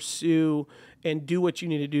want to pursue and do what you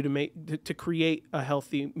need to do to create a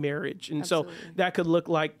healthy marriage. And so that could look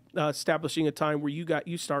like establishing a time where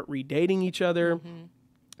you start redating each other.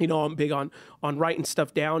 You know, I'm big on writing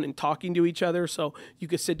stuff down and talking to each other. So you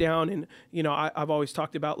could sit down and, you know, I've always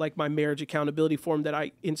talked about like my marriage accountability form that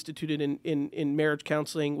I instituted in marriage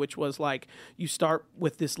counseling, which was like, you start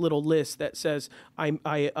with this little list that says,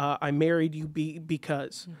 I married you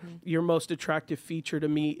because your most attractive feature to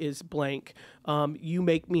me is blank. You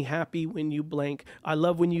make me happy when you blank. I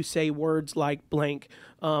love when you say words like blank.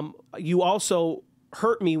 You also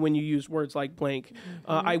hurt me when you use words like blank.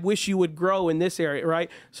 I wish you would grow in this area, right?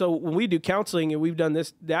 So when we do counseling, and we've done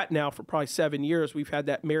that now for probably 7 years, we've had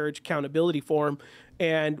that marriage accountability form.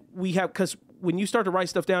 And we have, because when you start to write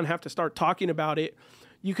stuff down and have to start talking about it,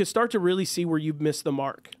 you can start to really see where you've missed the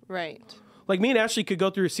mark. Right. Like me and Ashley could go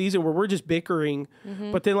through a season where we're just bickering.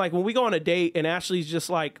 But then like when we go on a date and Ashley's just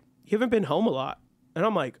like, you haven't been home a lot. And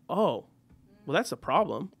I'm like, oh, well, that's a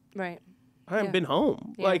problem. Right. I haven't been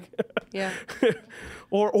home. Like,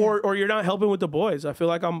 or you're not helping with the boys. I feel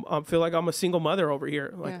like I'm a single mother over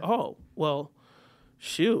here. Like, oh, well,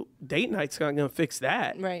 shoot, date night's not going to fix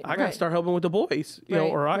that. Right. I got to start helping with the boys, you know,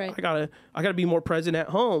 or I gotta be more present at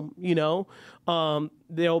home. You know,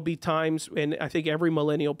 there'll be times, and I think every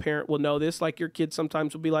millennial parent will know this. Like your kids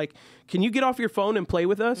sometimes will be like, "Can you get off your phone and play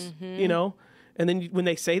with us?" You know. And then when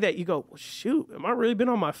they say that, you go, well, shoot, am I really been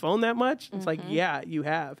on my phone that much? It's like, yeah, you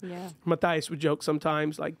have. Yeah. Matthias would joke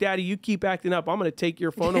sometimes, like, Daddy, you keep acting up, I'm going to take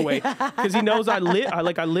your phone away. Because he knows I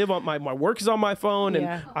live on my work is on my phone.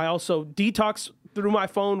 And I also detox through my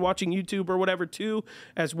phone watching YouTube or whatever too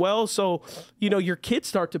as well. So, you know, your kids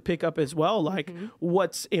start to pick up as well, like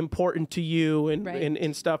what's important to you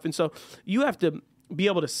and stuff. And so you have to be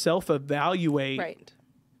able to self-evaluate. Right.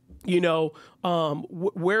 You know,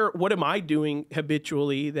 what am I doing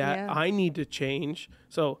habitually that I need to change?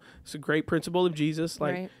 So it's a great principle of Jesus.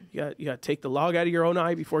 Like you got to take the log out of your own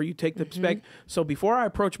eye before you take the speck. So before I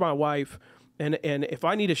approach my wife, and if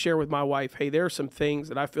I need to share with my wife, hey, there are some things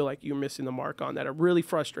that I feel like you're missing the mark on that are really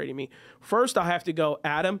frustrating me. First, I have to go,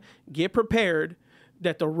 Adam, get prepared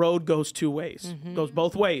that the road goes two ways, goes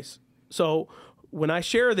both ways. So when I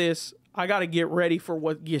share this, I got to get ready for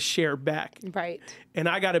what gets shared back. Right. And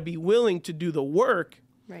I got to be willing to do the work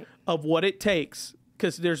of what it takes.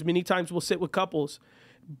 Because there's many times we'll sit with couples.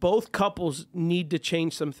 Both couples need to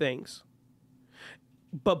change some things.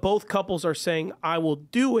 But both couples are saying, I will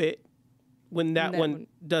do it when that one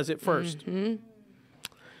does it first. And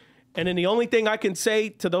then the only thing I can say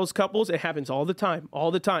to those couples, it happens all the time.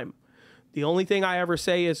 The only thing I ever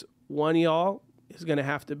say is one of y'all is going to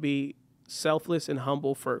have to be selfless and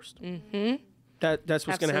humble first. That's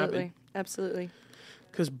what's going to happen. Absolutely.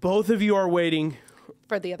 Because both of you are waiting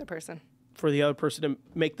for the other person to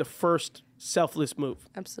make the first selfless move.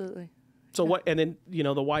 Absolutely. So what? And then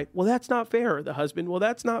the wife. Well, that's not fair. The husband. Well,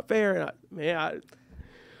 that's not fair. And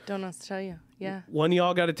don't know what to tell you. Yeah. One of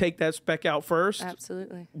y'all got to take that speck out first.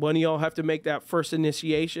 Absolutely. One of y'all have to make that first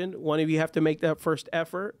initiation. One of you have to make that first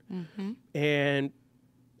effort. And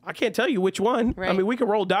I can't tell you which one. Right. I mean, we can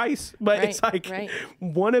roll dice, but it's like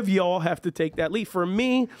one of y'all have to take that lead. For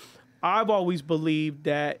me, I've always believed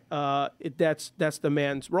that that's the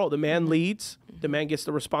man's role. The man leads. The man gets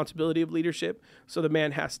the responsibility of leadership. So the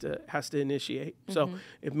man has to initiate. So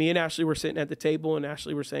if me and Ashley were sitting at the table and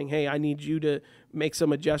Ashley were saying, hey, I need you to make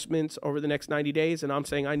some adjustments over the next 90 days, and I'm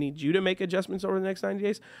saying I need you to make adjustments over the next 90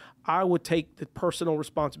 days, I would take the personal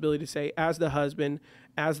responsibility to say, as the husband,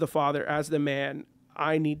 as the father, as the man,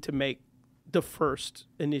 I need to make the first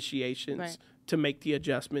initiations to make the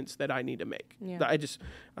adjustments that I need to make. Yeah. I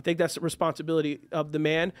think that's the responsibility of the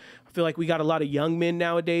man. I feel like we got a lot of young men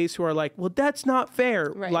nowadays who are like, well, that's not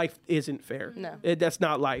fair. Right. Life isn't fair. No. That's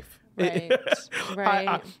not life. Right.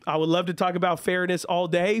 Right. I would love to talk about fairness all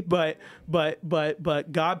day, but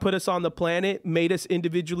God put us on the planet, made us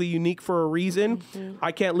individually unique for a reason. Mm-hmm.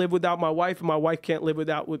 I can't live without my wife, and my wife can't live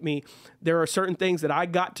with me. There are certain things that I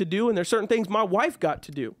got to do, and there's certain things my wife got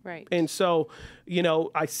to do. Right. And so,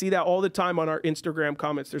 I see that all the time on our Instagram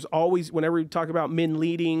comments. There's always, whenever we talk about men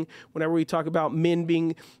leading, whenever we talk about men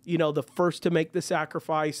being, the first to make the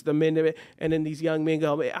sacrifice, the men, and then these young men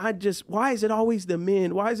go, why is it always the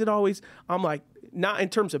men? Why is it always, I'm like, not in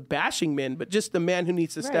terms of bashing men, but just the man who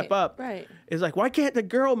needs to step up. Right. It's like, why can't the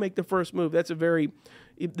girl make the first move? That's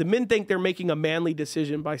the men think they're making a manly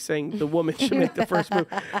decision by saying the woman should make the first move.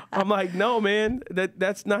 I'm like, no, man,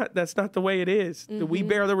 that's not the way it is. Mm-hmm. We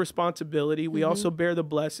bear the responsibility. We also bear the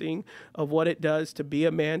blessing of what it does to be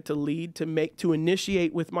a man, to lead, to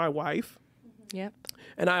initiate with my wife. Yep.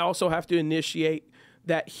 And I also have to initiate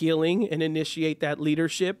that healing and initiate that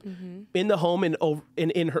leadership in the home and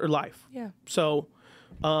in her life. Yeah. So,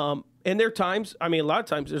 and there are times, a lot of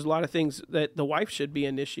times there's a lot of things that the wife should be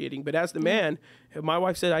initiating. But as the man, if my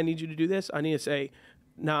wife said, I need you to do this, I need to say,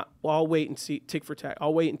 I'll wait and see, tick for tack.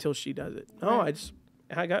 I'll wait until she does it. No,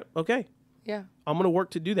 okay. Yeah. I'm going to work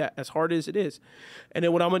to do that as hard as it is. And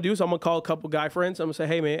then what I'm going to do is I'm going to call a couple guy friends. I'm going to say,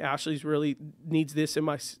 hey, man, Ashley's really needs this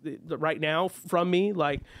right now from me.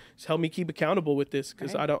 Like, just help me keep accountable with this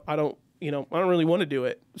because I don't really want to do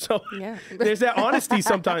it. So there's that honesty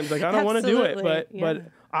sometimes. Like, I don't want to do it, but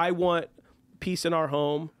I want peace in our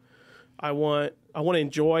home. I want to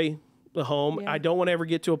enjoy the home. Yeah. I don't want to ever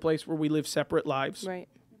get to a place where we live separate lives. Right.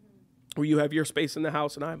 Where you have your space in the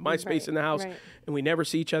house and I have my space in the house, and we never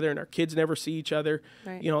see each other and our kids never see each other.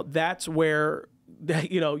 Right. That's where,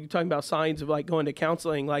 you're talking about signs of like going to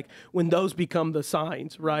counseling, like when those become the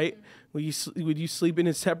signs, right? Would you sleep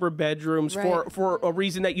in separate bedrooms for a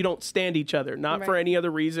reason that you don't stand each other, not for any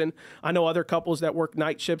other reason. I know other couples that work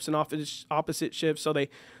night shifts and opposite shifts, so they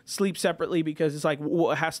sleep separately because it's like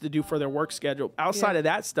what it has to do for their work schedule. Outside of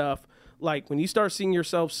that stuff, like when you start seeing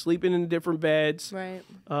yourself sleeping in different beds,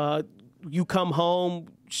 you come home,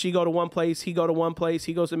 she go to one place, he go to one place,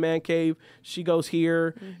 he goes to man cave, she goes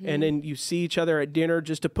here, and then you see each other at dinner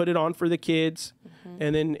just to put it on for the kids,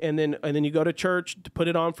 and then you go to church to put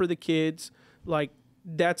it on for the kids. Like,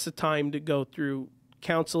 that's the time to go through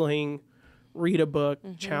counseling, read a book,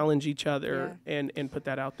 challenge each other, and put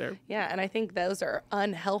that out there. Yeah, and I think those are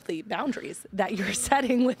unhealthy boundaries that you're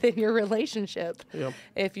setting within your relationship. Yep.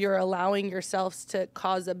 If you're allowing yourselves to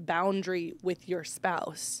cause a boundary with your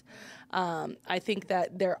spouse. I think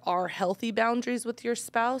that there are healthy boundaries with your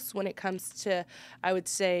spouse when it comes to, I would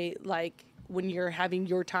say, like, when you're having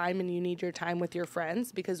your time and you need your time with your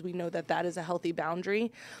friends, because we know that that is a healthy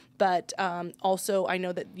boundary. But also, I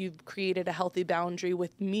know that you've created a healthy boundary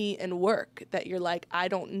with me and work, that you're like, I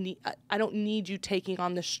don't need you taking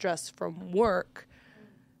on the stress from work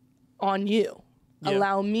on you. Yeah.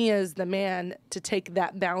 Allow me as the man to take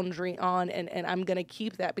that boundary on, and I'm going to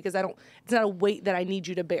keep that because it's not a weight that I need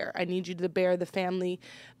you to bear. I need you to bear the family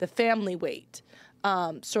weight,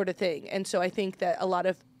 sort of thing. And so I think that a lot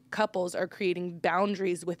of couples are creating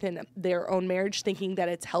boundaries within their own marriage, thinking that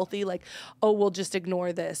it's healthy, like, oh, we'll just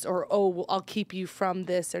ignore this, or oh, I'll keep you from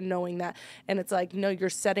this, or knowing that. And it's like, no, you're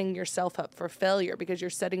setting yourself up for failure because you're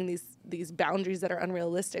setting these boundaries that are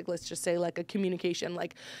unrealistic. Let's just say, like, a communication,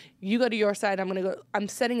 like, you go to your side, I'm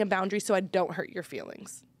setting a boundary so I don't hurt your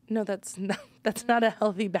feelings. No, that's not a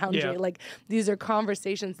healthy boundary. Yeah. Like, these are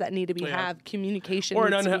conversations that need to be had. Communication or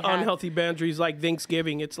needs an to be had. Unhealthy boundaries like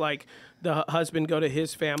Thanksgiving. It's like the husband go to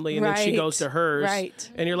his family and then she goes to hers.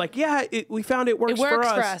 Right. And you're like, yeah, we found it works for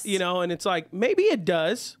us. And it's like, maybe it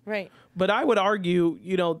does. Right. But I would argue,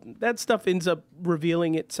 that stuff ends up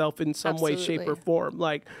revealing itself in some way, shape, or form.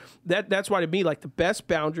 Like that's why to me, like, the best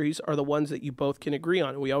boundaries are the ones that you both can agree on.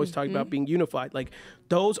 And we always talk about being unified. Like,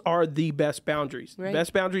 those are the best boundaries. Right. The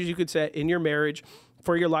best boundaries you could set in your marriage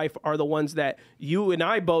for your life are the ones that you and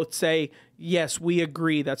I both say, yes, we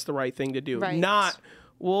agree that's the right thing to do. Right. Not,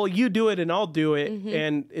 well, you do it and I'll do it.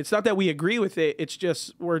 And it's not that we agree with it. It's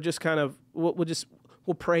just, we're just kind of,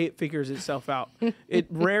 we'll pray it figures itself out. It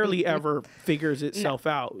rarely ever figures itself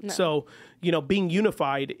out. No. So, being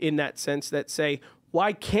unified in that sense, that say,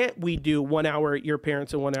 why can't we do 1 hour at your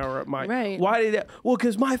parents and 1 hour at mine? Right. Why did that? Well,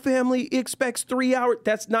 because my family expects 3 hours.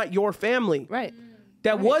 That's not your family. Right.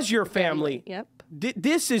 That was your family. Yep.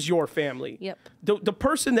 This is your family. Yep. The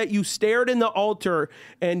person that you stared in the altar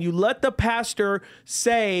and you let the pastor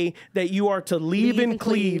say that you are to leave and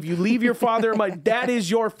cleave. You leave your father and mother. That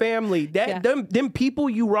is your family. Them people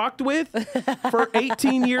you rocked with for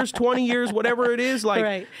 18 years, 20 years, whatever it is,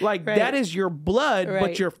 that is your blood,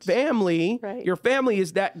 but your family, your family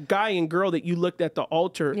is that guy and girl that you looked at the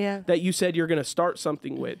altar that you said you're going to start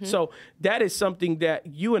something with. So that is something that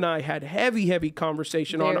you and I had heavy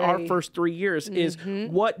conversation on our first 3 years is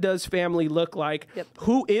what does family look like?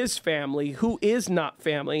 Who is family? Who is not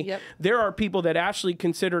family? There are people that Ashley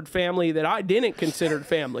considered family that I didn't consider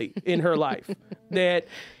family in her life. That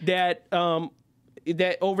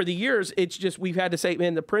over the years, it's just we've had to say,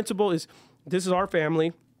 man, the principle is this is our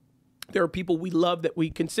family. There are people we love that we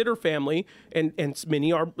consider family, and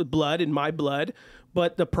many are blood and my blood,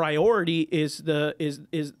 but the priority is the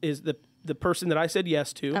person that I said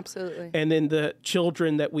yes to. Absolutely. And then the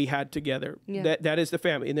children that we had together. That is the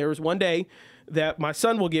family. And there was one day that my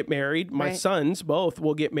son will get married. My sons both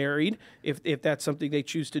will get married if that's something they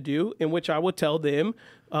choose to do, in which I will tell them,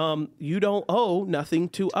 you don't owe nothing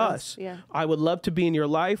to us. I would love to be in your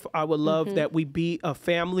life. I would love that we be a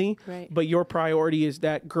family, but your priority is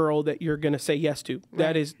that girl that you're going to say yes to.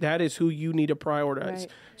 That is who you need to prioritize.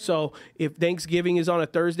 So if Thanksgiving is on a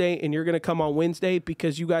Thursday and you're going to come on Wednesday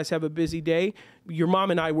because you guys have a busy day, your mom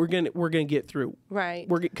and I, we're gonna get through.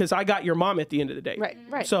 Because I got your mom at the end of the day.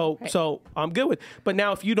 So I'm good with. But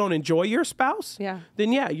now if you don't enjoy your spouse,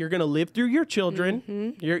 then you're gonna live through your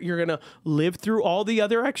children. You're gonna live through all the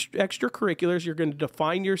other extracurriculars. You're gonna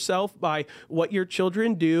define yourself by what your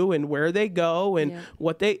children do and where they go and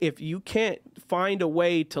what they. If you can't find a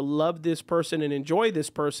way to love this person and enjoy this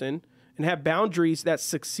person and have boundaries that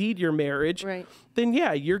succeed your marriage, then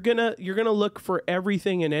you're gonna look for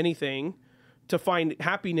everything and anything to find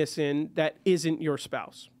happiness in that isn't your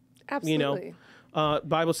spouse. Absolutely.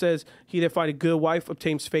 Bible says, he that finds a good wife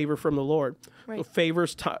obtains favor from the Lord. So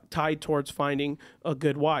favor's tied towards finding a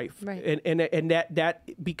good wife. And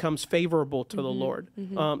that becomes favorable to the Lord.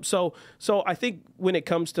 So I think when it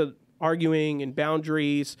comes to arguing and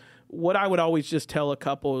boundaries, what I would always just tell a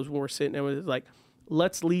couple is when we're sitting there, is like,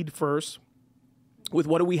 let's lead first with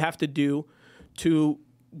what do we have to do to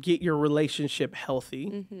get your relationship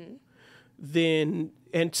healthy. Then,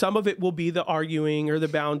 and some of it will be the arguing or the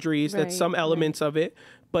boundaries, that's some elements of it,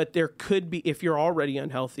 but there could be, if you're already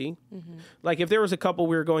unhealthy, like if there was a couple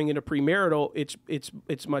we were going into premarital,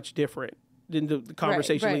 it's much different than the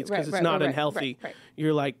conversation leads, because it's not unhealthy.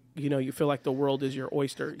 You're like, you feel like the world is your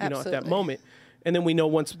oyster, at that moment. And then we know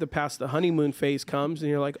once past the honeymoon phase comes and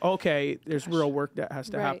you're like, okay, there's real work that has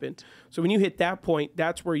to happen. So when you hit that point,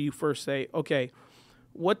 that's where you first say, okay,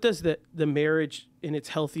 what does the marriage in its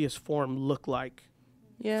healthiest form look like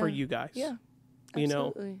for you guys?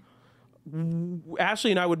 Absolutely.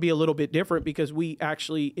 Ashley and I would be a little bit different because we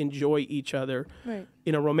actually enjoy each other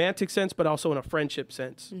in a romantic sense, but also in a friendship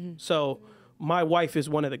sense. So my wife is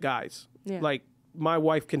one of the guys. Like my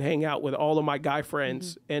wife can hang out with all of my guy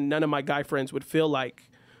friends and none of my guy friends would feel like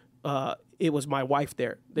it was my wife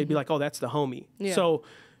there. They'd be like, oh, that's the homie. So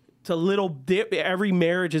every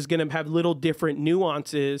marriage is going to have little different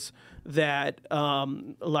nuances that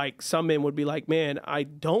like some men would be like, man, I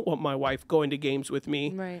don't want my wife going to games with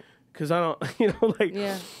me. Because I don't,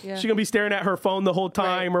 she's gonna be staring at her phone the whole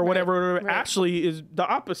time or whatever. Ashley is the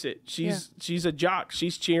opposite. She's a jock.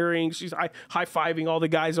 She's cheering. She's high fiving all the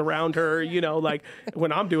guys around her. Like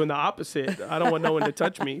when I'm doing the opposite, I don't want no one to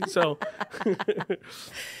touch me. So, but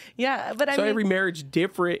I mean, every marriage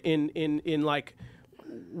different in like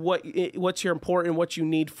what's your important, what you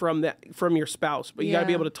need from your spouse. But you got to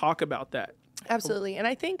be able to talk about that. Absolutely. And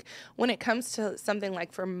I think when it comes to something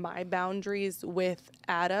like for my boundaries with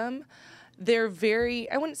Adam, they're very,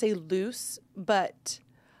 I wouldn't say loose, but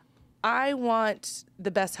I want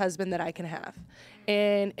the best husband that I can have.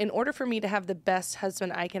 And in order for me to have the best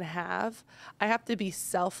husband I can have, I have to be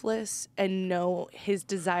selfless and know his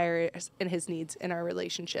desires and his needs in our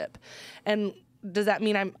relationship. And does that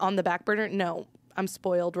mean I'm on the back burner? No, I'm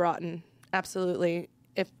spoiled rotten. Absolutely.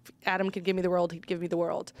 If Adam could give me the world, he'd give me the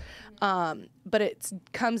world. But it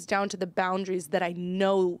comes down to the boundaries that I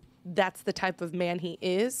know that's the type of man he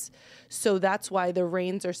is. So that's why the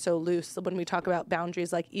reins are so loose when we talk about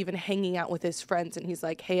boundaries, like even hanging out with his friends. And he's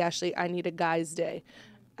like, hey, Ashley, I need a guy's day.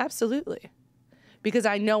 Absolutely. Because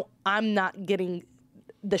I know I'm not getting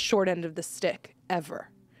the short end of the stick ever.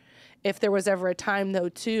 If there was ever a time, though,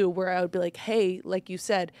 too, where I would be like, hey, like you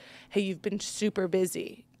said, hey, you've been super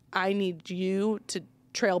busy. I need you to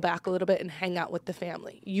trail back a little bit and hang out with the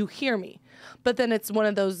family. You hear me. But then it's one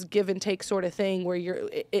of those give and take sort of thing where you're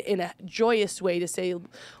in a joyous way to say,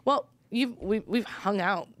 well, we've hung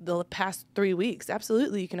out the past 3 weeks.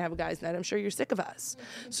 Absolutely, you can have a guys' night. I'm sure you're sick of us,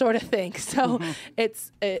 sort of thing. So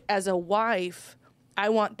as a wife, I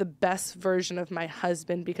want the best version of my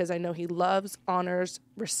husband because I know he loves, honors,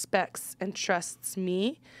 respects, and trusts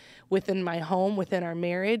me within my home, within our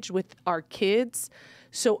marriage, with our kids.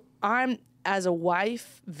 So I'm, as a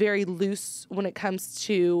wife, very loose when it comes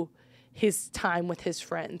to his time with his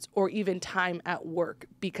friends or even time at work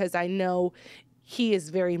because I know he is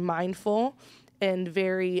very mindful and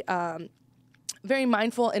very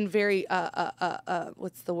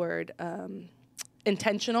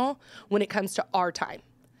intentional when it comes to our time.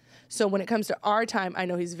 So when it comes to our time, I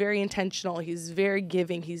know he's very intentional, he's very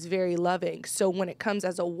giving, he's very loving. So when it comes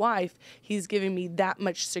as a wife, he's giving me that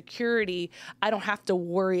much security. I don't have to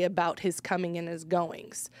worry about his coming and his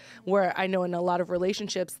goings. Where I know in a lot of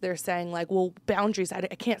relationships, they're saying like, well, boundaries, I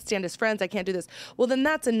can't stand his friends, I can't do this. Well, then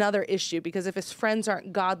that's another issue because if his friends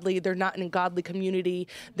aren't godly, they're not in a godly community,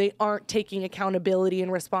 they aren't taking accountability and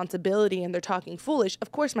responsibility and they're talking foolish,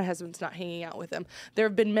 of course my husband's not hanging out with them. There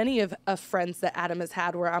have been many of friends that Adam has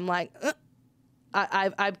had where I'm like,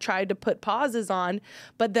 I've tried to put pauses on,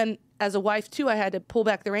 but then as a wife too, I had to pull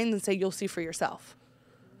back the reins and say, you'll see for yourself.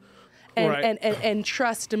 And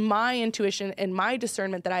trust my intuition and my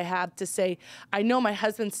discernment that I have to say, I know my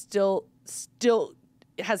husband still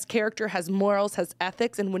has character, has morals, has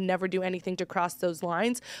ethics, and would never do anything to cross those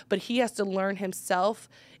lines, but he has to learn himself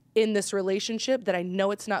in this relationship that I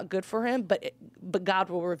know it's not good for him, but God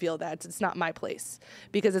will reveal that. It's not my place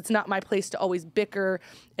because it's not my place to always bicker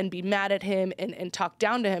and be mad at him and talk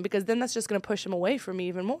down to him because then that's just going to push him away from me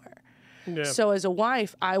even more. Yeah. So as a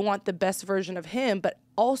wife, I want the best version of him, but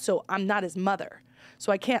also I'm not his mother.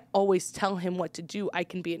 So I can't always tell him what to do. I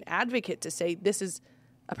can be an advocate to say, this is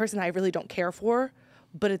a person I really don't care for,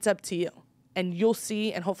 but it's up to you. And you'll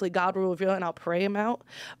see, and hopefully God will reveal it, and I'll pray him out.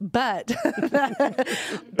 But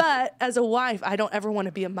as a wife, I don't ever want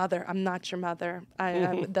to be a mother. I'm not your mother.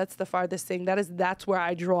 That's the farthest thing. That's where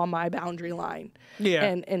I draw my boundary line. Yeah.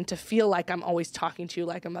 And to feel like I'm always talking to you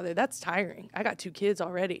like a mother, that's tiring. I got 2 kids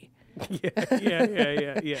already.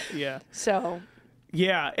 Yeah. So.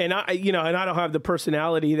 Yeah, and I don't have the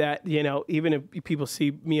personality that, even if people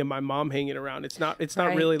see me and my mom hanging around, it's not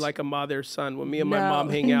right. Really like a mother-son. When me and my mom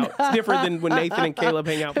hang out, it's different than when Nathan and Caleb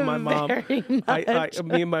hang out with my mom.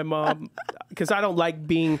 Me and my mom, because I don't like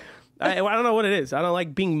being. I don't know what it is. I don't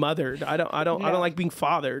like being mothered. I don't like being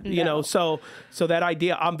fathered. So that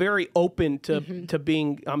idea. I'm very open to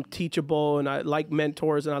being. I'm teachable, and I like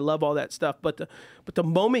mentors, and I love all that stuff. But the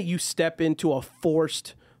moment you step into a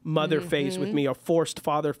forced mother phase with me, or forced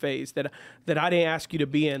father phase that I didn't ask you to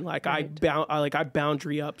be in, like I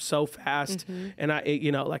boundary up so fast, and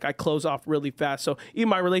I close off really fast. So even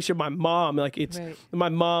my relationship with my mom, like it's my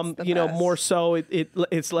mom, more so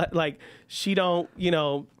it's like she don't,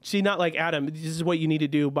 she's not like, Adam, this is what you need to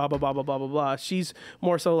do, blah blah blah blah blah blah blah. She's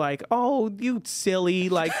more so like, oh, you silly,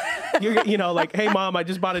 like you're like, hey mom, I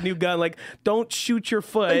just bought a new gun, like don't shoot your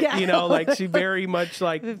foot, like she very much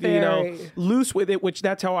like loose with it, which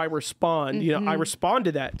that's how I respond. I respond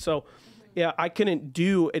to that. So yeah, I couldn't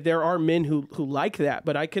do. There are men who like that,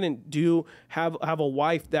 but I couldn't have a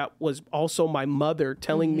wife that was also my mother,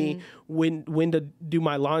 telling me when to do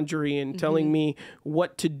my laundry and telling me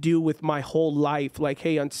what to do with my whole life. Like,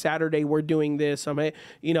 hey, on Saturday we're doing this. We're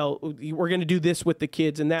going to do this with the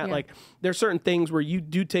kids and that. Yeah. Like, there's certain things where you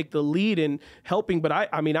do take the lead in helping, but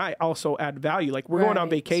I also add value. Like, we're going on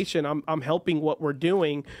vacation. I'm helping what we're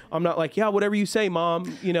doing. I'm not like, yeah, whatever you say,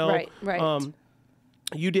 mom. Right.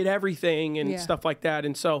 You did everything and stuff like that.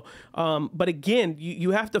 And so, but again,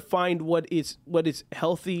 you have to find what is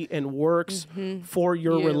healthy and works for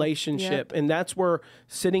your relationship. Yep. And that's where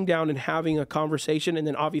sitting down and having a conversation, and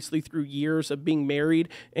then obviously through years of being married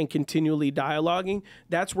and continually dialoguing,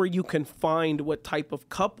 that's where you can find what type of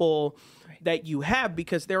couple that you have,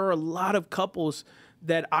 because there are a lot of couples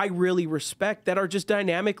that I really respect that are just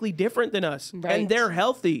dynamically different than us, and they're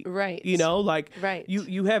healthy. Right.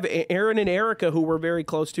 You have Aaron and Erica, who we're very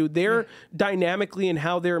close to. They're dynamically in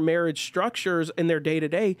how their marriage structures and their day to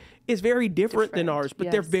day is very different than ours, but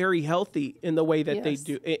they're very healthy in the way that they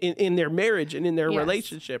do in their marriage and in their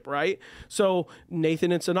relationship. Right. So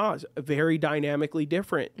Nathan and Sanaz, very dynamically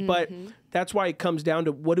different, but that's why it comes down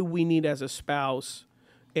to, what do we need as a spouse,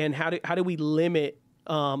 and how do we limit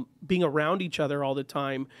being around each other all the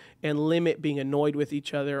time, and limit being annoyed with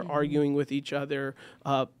each other, arguing with each other,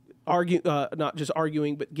 not just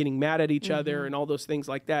arguing, but getting mad at each other and all those things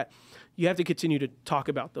like that. You have to continue to talk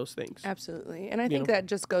about those things. Absolutely. And I think that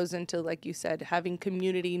just goes into, like you said, having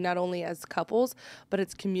community not only as couples, but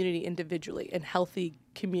it's community individually and healthy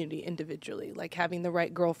community individually, like having the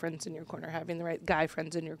right girlfriends in your corner, having the right guy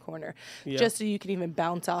friends in your corner, just so you can even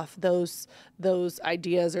bounce off those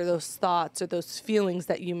ideas or those thoughts or those feelings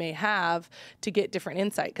that you may have to get different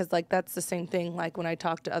insight. Because like that's the same thing like when I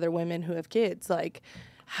talk to other women who have kids, like,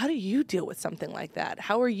 how do you deal with something like that?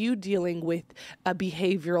 How are you dealing with a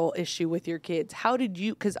behavioral issue with your kids? How did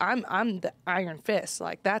you, because I'm the iron fist,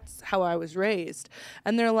 like that's how I was raised.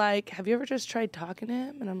 And they're like, have you ever just tried talking to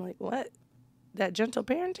him? And I'm like, what? That gentle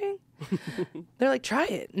parenting? They're like, try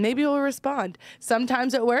it. Maybe he'll respond.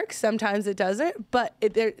 Sometimes it works, sometimes it doesn't, but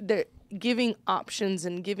they're giving options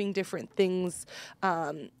and giving different things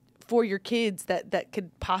for your kids that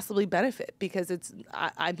could possibly benefit, because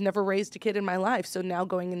I've never raised a kid in my life. So now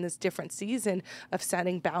going in this different season of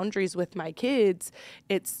setting boundaries with my kids,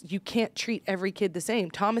 you can't treat every kid the same.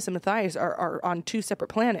 Thomas and Matthias are on two separate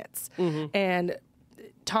planets. And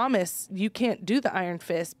Thomas, you can't do the iron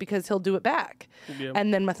fist because he'll do it back. Yep.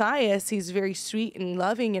 And then Matthias, he's very sweet and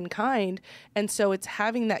loving and kind. And so it's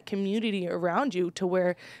having that community around you to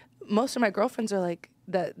where most of my girlfriends are like,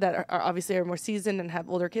 that are obviously are more seasoned and have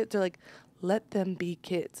older kids, they're like, let them be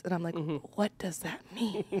kids. And I'm like, what does that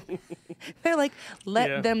mean? They're like,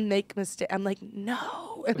 let them make mistakes. I'm like,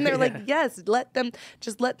 no. And they're like, yes, let them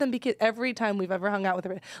be kids. Every time we've ever hung out with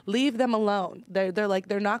them, leave them alone. They're like,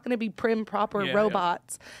 they're not going to be prim, proper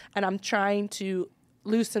robots. And I'm trying to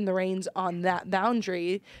loosen the reins on that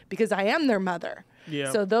boundary because I am their mother.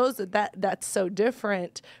 Yeah. So that's so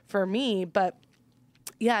different for me. But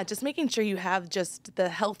yeah, just making sure you have just the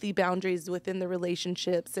healthy boundaries within the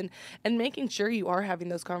relationships and making sure you are having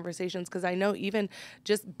those conversations, because I know even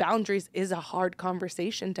just boundaries is a hard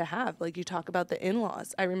conversation to have. Like you talk about the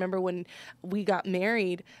in-laws. I remember when we got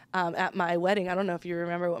married at my wedding, I don't know if you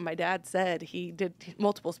remember what my dad said. He did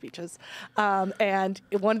multiple speeches. And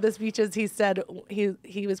in one of the speeches he said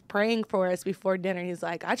he was praying for us before dinner. He's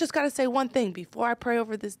like, I just got to say one thing before I pray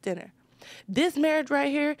over this dinner. This marriage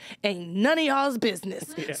right here ain't none of y'all's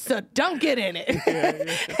business, so don't get in it.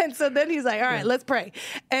 And so then he's like, all right, let's pray.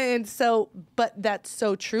 And so, but that's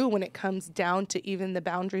so true when it comes down to even the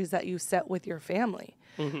boundaries that you set with your family.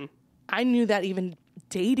 I knew that even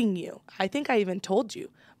dating you. I think I even told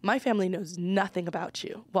you, my family knows nothing about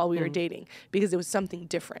you while we were dating because it was something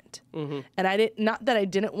different. And not that I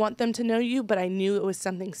didn't want them to know you, but I knew it was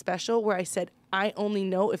something special where I said, I only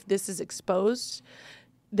know if this is exposed,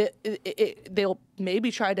 that they'll maybe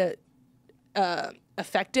try to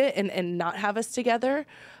affect it and not have us together.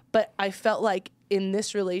 But I felt like in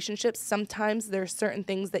this relationship, sometimes there are certain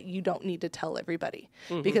things that you don't need to tell everybody.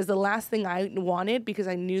 Because the last thing I wanted, because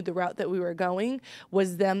I knew the route that we were going,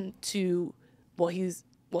 was them to,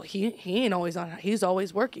 he ain't always on. He's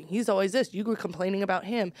always working. He's always this. You were complaining about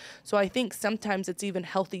him. So I think sometimes it's even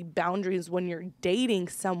healthy boundaries when you're dating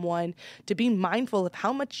someone to be mindful of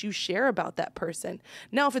how much you share about that person.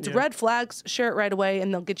 Now, if it's red flags, share it right away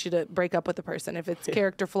and they'll get you to break up with the person if it's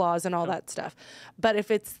character flaws and all that stuff. But if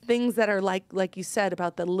it's things that are like you said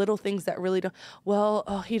about the little things that really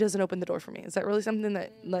don't, he doesn't open the door for me. Is that really something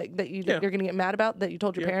that you're going to get mad about that you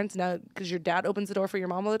told your parents now because your dad opens the door for your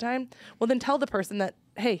mom all the time? Well, then tell the person that,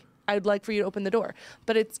 hey, I'd like for you to open the door.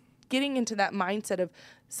 But it's getting into that mindset of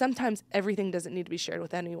sometimes everything doesn't need to be shared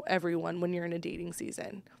with everyone when you're in a dating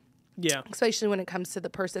season. Yeah. Especially when it comes to the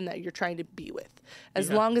person that you're trying to be with. As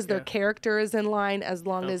long as their character is in line, as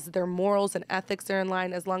long as their morals and ethics are in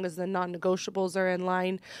line, as long as the non-negotiables are in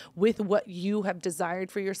line with what you have desired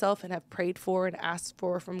for yourself and have prayed for and asked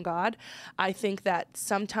for from God, I think that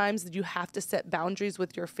sometimes you have to set boundaries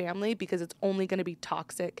with your family because it's only going to be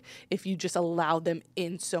toxic if you just allow them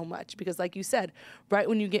in so much. Because like you said, right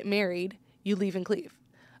when you get married, you leave and cleave.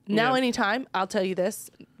 Now, anytime, I'll tell you this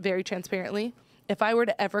very transparently, if I were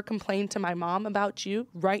to ever complain to my mom about you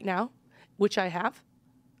right now, which I have,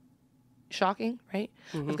 shocking, right?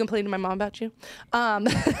 I've complained to my mom about you. You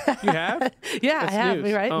have? Yeah, That's I have.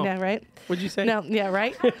 news. Right? Oh. Yeah, right. What'd you say? No, yeah,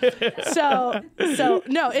 right. so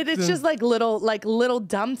no, it's just like little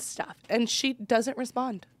dumb stuff, and she doesn't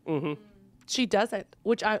respond. She doesn't.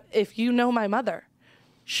 Which if you know my mother,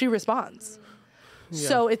 she responds. Yeah.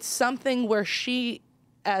 So it's something where she,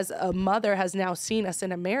 as a mother, has now seen us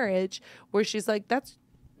in a marriage where she's like, that's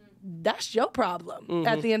your problem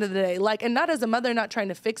at the end of the day. Like, and not as a mother, not trying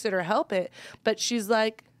to fix it or help it, but she's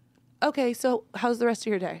like, okay, so how's the rest of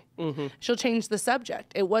your day? She'll change the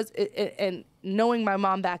subject. And knowing my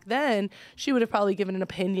mom back then, she would have probably given an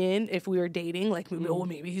opinion if we were dating, like,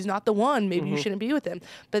 maybe he's not the one. Maybe you shouldn't be with him.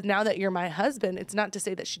 But now that you're my husband, it's not to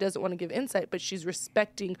say that she doesn't want to give insight, but she's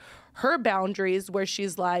respecting her boundaries where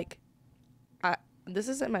she's like, this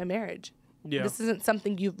isn't my marriage. Yeah. This isn't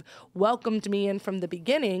something you've welcomed me in from the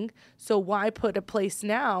beginning. So why put a place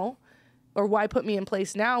now? Or why put me in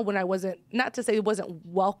place now when I wasn't, not to say it wasn't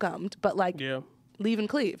welcomed, but like leave and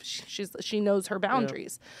cleave. She knows her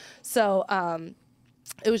boundaries. So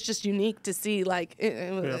it was just unique to see, like,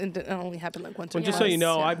 it only happened like once or twice. Just so you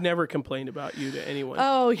know, I've never complained about you to anyone.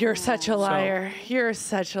 Oh, you're such a liar. You're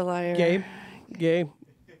such a liar. Gabe.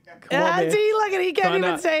 Come on, man. See, look at he can't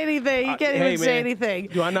even say anything. He can't even say anything.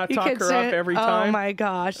 Do I not talk her up every time? Oh my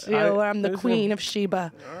gosh, I'm the queen of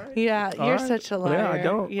Sheba. Right. Yeah, you're such a liar. Yeah, I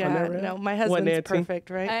don't. Yeah, no, my husband's perfect,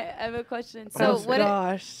 right? I have a question. So what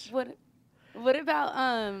about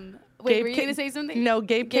wait, Gabe were you gonna say something? No,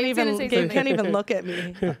 Gabe can't even look at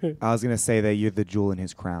me. I was gonna say that you're the jewel in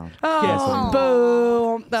his crown. Oh,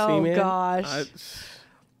 boom! Oh See, gosh.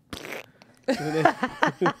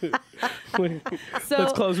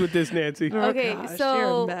 Let's close with this, Nancy. Okay, gosh, you're a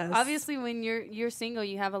so mess. obviously when you're single,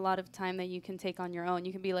 you have a lot of time that you can take on your own.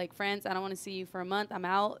 You can be like, friends, I don't want to see you for a month. I'm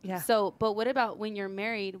out. Yeah. So, but what about when you're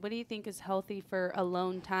married? What do you think is healthy for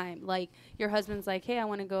alone time? Like your husband's like, hey, I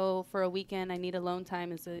want to go for a weekend. I need alone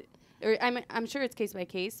time. Is it? Or I'm sure it's case by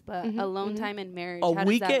case, but alone time in marriage. A how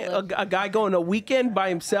weekend, does that look? a guy going a weekend by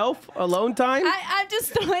himself, alone time. I'm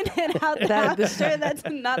just throwing it out there. I'm sure that's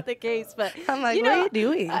not the case, but I'm like, what are you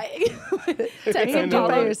doing? Text him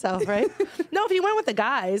by yourself, right? No, if you went with the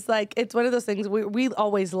guys, like it's one of those things. We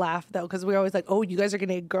always laugh though because we're always like, oh, you guys are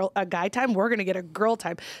gonna get a guy time. We're gonna get a girl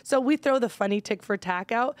time. So we throw the funny tick for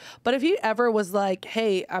tack out. But if he ever was like,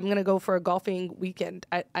 hey, I'm gonna go for a golfing weekend,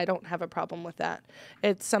 I don't have a problem with that.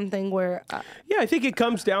 It's something where. Yeah, I think it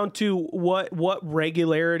comes down to what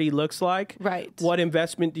regularity looks like. Right. What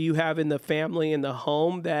investment do you have in the family and the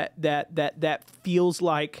home that feels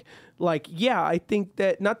like yeah, I think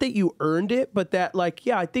that not that you earned it, but that like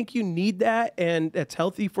yeah, I think you need that and that's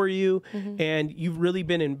healthy for you and you've really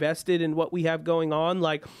been invested in what we have going on.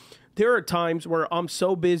 Like there are times where I'm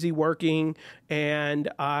so busy working and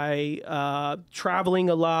I traveling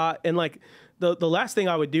a lot and like the last thing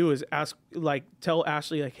I would do is tell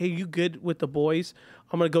Ashley, like, hey, you good with the boys?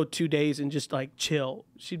 I'm going to go 2 days and just like chill.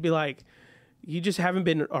 She'd be like, you just haven't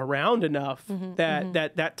been around enough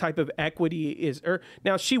that type of equity is.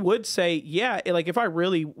 Now she would say, yeah, like if I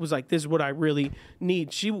really was like, this is what I really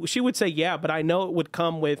need. She would say, yeah, but I know it would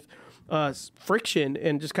come with friction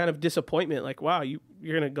and just kind of disappointment. Like, wow, you're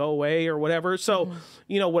going to go away or whatever. So,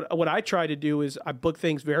 you know, what I try to do is I book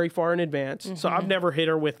things very far in advance. So I've never hit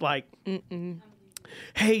her with like,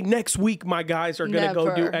 hey, next week my guys are going to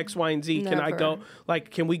go do X, Y, and Z. Can I go? Like,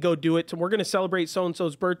 can we go do it? We're going to celebrate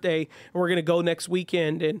so-and-so's birthday and we're going to go next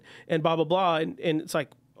weekend and blah, blah, blah. And it's like,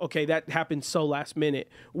 okay, that happened so last minute.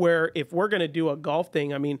 Where if we're going to do a golf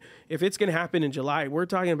thing, I mean, if it's going to happen in July, we're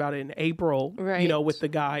talking about it in April, you know, with the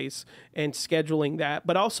guys and scheduling that.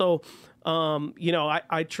 But also, you know,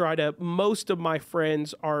 I try to, most of my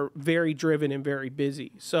friends are very driven and very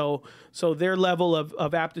busy. So their level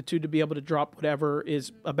of aptitude to be able to drop whatever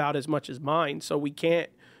is about as much as mine. So we can't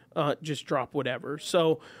just drop whatever.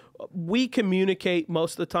 So we communicate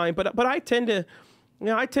most of the time, but I tend to, you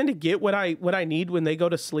know, I tend to get what I need when they go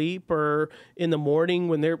to sleep or in the morning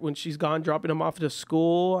when she's gone, dropping them off to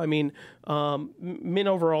school. I mean, men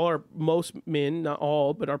overall are, most men, not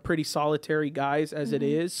all, but are pretty solitary guys as it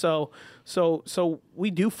is. So we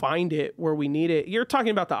do find it where we need it. You're talking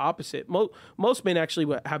about the opposite. Most men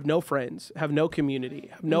actually have no friends, have no community,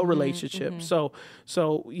 have no relationship. So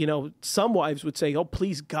you know, some wives would say, "Oh,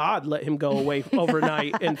 please God, let him go away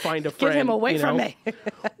overnight and find a friend." Get him away from me.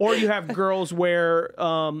 Or you have girls where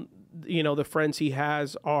you know, the friends he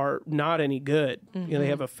has are not any good. You know, they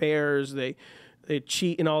have affairs. They're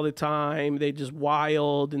cheating all the time. They just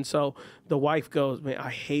wild. And so the wife goes, man, I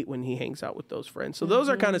hate when he hangs out with those friends. So those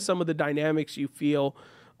are kind of some of the dynamics you feel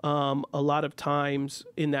a lot of times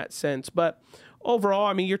in that sense. But overall,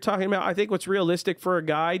 I mean, you're talking about, I think what's realistic for a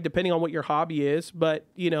guy, depending on what your hobby is, but,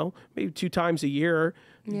 you know, maybe 2 times a year,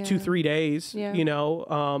 2-3 days, you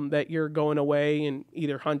know, that you're going away and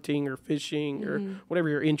either hunting or fishing or whatever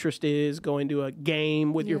your interest is, going to a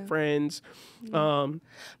game with your friends. But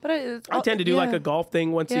I tend to do like a golf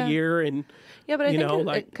thing once a year. And but I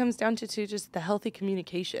think it comes down to just the healthy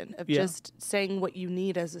communication of just saying what you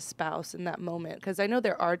need as a spouse in that moment. Because I know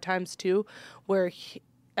there are times too where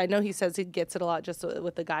I know he says he gets it a lot just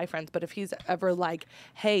with the guy friends, but if he's ever like,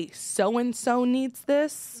 hey, so-and-so needs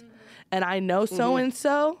this, and I know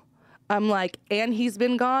so-and-so, I'm like, and he's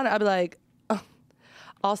been gone, I'd be like,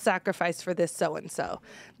 I'll sacrifice for this so-and-so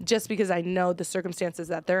just because I know the circumstances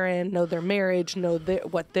that they're in, know their marriage, know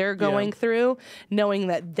what they're going through, knowing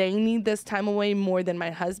that they need this time away more than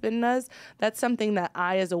my husband does. That's something that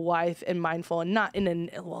I, as a wife, am mindful, and not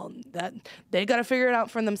that they got to figure it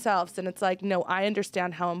out for themselves. And it's like, no, I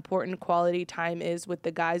understand how important quality time is with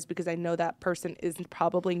the guys because I know that person is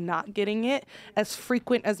probably not getting it as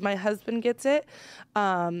frequent as my husband gets it.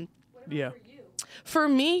 For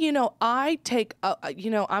me, I take,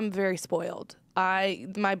 I'm very spoiled.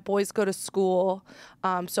 My boys go to school,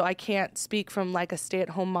 so I can't speak from like a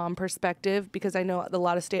stay-at-home mom perspective because I know a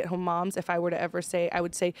lot of stay-at-home moms, if I were to ever say, I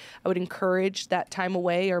would encourage that time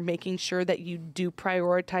away or making sure that you do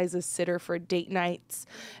prioritize a sitter for date nights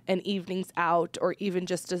and evenings out or even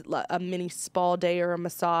just a mini spa day or a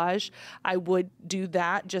massage. I would do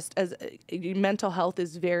that just as mental health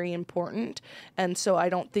is very important. And so I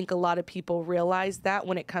don't think a lot of people realize that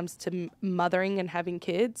when it comes to mothering and having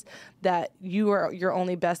kids, that you are your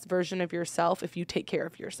only best version of yourself if you take care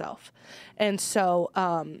of yourself. And so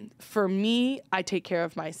for me, I take care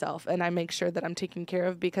of myself and I make sure that I'm taken care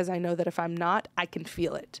of because I know that if I'm not, I can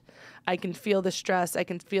feel it. I can feel the stress. I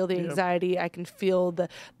can feel the anxiety. I can feel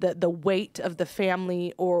the weight of the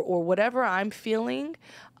family or whatever I'm feeling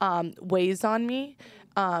weighs on me.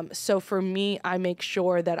 So for me, I make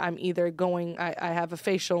sure that I'm either I have a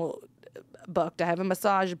facial booked, I have a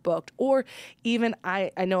massage booked, or even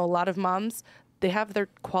I know a lot of moms, they have their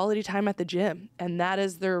quality time at the gym and that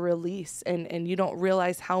is their release. And you don't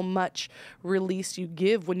realize how much release you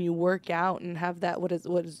give when you work out and have that, what is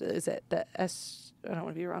it? I don't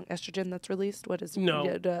want to be wrong. Estrogen that's released. What is no,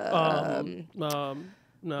 not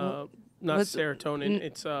serotonin.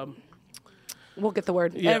 It's we'll get the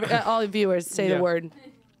word. All viewers say the word.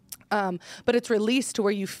 But it's released to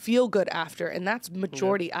where you feel good after, and that's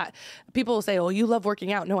majority. People will say, "Oh, you love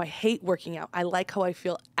working out." No, I hate working out. I like how I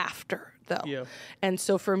feel after, though. Yeah. And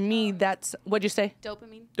so for me, that's what'd you say?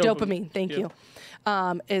 Dopamine. Thank you.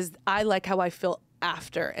 Is I like how I feel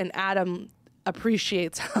after, and Adam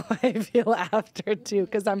appreciates how I feel after too,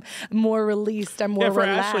 because I'm more released. I'm more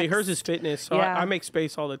relaxed. Ashley, hers is fitness, so I make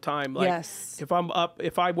space all the time. Like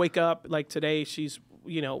if I wake up like today, she's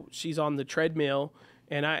on the treadmill.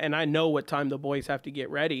 And I know what time the boys have to get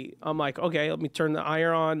ready. I'm like, okay, let me turn the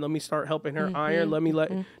iron on. Let me start helping her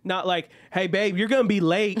iron. Not like, hey, babe, you're going to be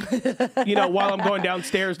late, while I'm going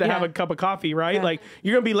downstairs to have a cup of coffee, right? Yeah. Like,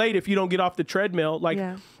 you're going to be late if you don't get off the treadmill. Like,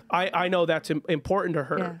 I know that's important to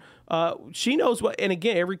her. Yeah. She knows what, and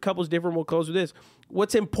again, every couple's different. We'll close with this.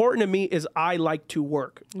 What's important to me is I like to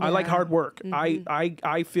work. Yeah. I like hard work. Mm-hmm.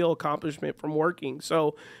 I feel accomplishment from working.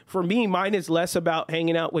 So for me, mine is less about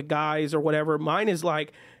hanging out with guys or whatever. Mine is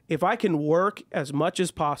like, if I can work as much as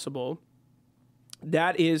possible,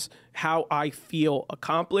 that is how I feel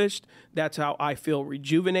accomplished. That's how I feel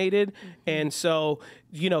rejuvenated. Mm-hmm. And so,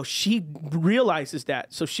 she realizes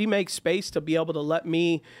that. So she makes space to be able to let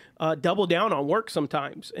me double down on work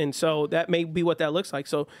sometimes. And so that may be what that looks like.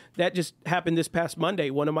 So that just happened this past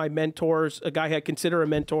Monday. One of my mentors, a guy I consider a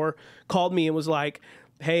mentor, called me and was like,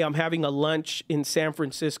 hey, I'm having a lunch in San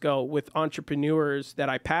Francisco with entrepreneurs that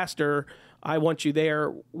I pastor. I want you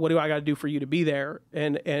there. What do I got to do for you to be there?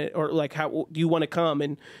 Or like, how do you want to come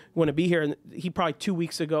and want to be here? And he probably 3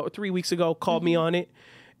 weeks ago called me on it,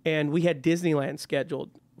 and we had Disneyland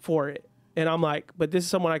scheduled for it. And I'm like, but this is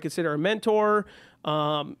someone I consider a mentor.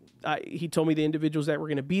 He told me the individuals that were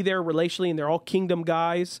going to be there relationally, and they're all Kingdom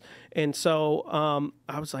guys. And so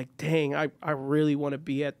I was like, dang, I really want to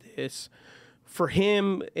be at this. For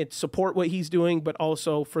him, it's support what he's doing, but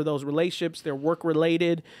also for those relationships, they're work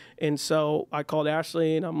related. And so I called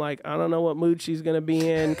Ashley and I'm like, I don't know what mood she's going to be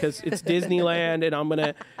in because it's Disneyland and I'm going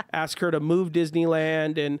to ask her to move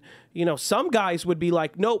Disneyland. And, some guys would be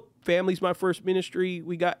like, nope, family's my first ministry.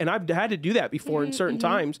 And I've had to do that before in certain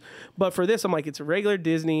times. But for this, I'm like, it's a regular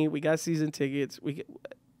Disney. We got season tickets.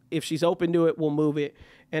 If she's open to it, we'll move it.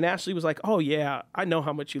 And Ashley was like, oh, yeah, I know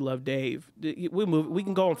how much you love Dave. We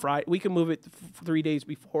can go on Friday. We can move it 3 days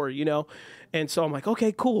before, And so I'm like,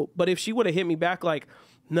 okay, cool. But if she would have hit me back like,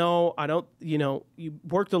 no, I don't, you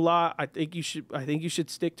worked a lot. I think you should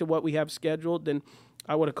stick to what we have scheduled. Then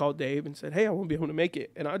I would have called Dave and said, hey, I won't be able to make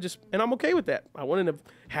it. And I'm okay with that. I wouldn't have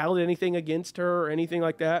held anything against her or anything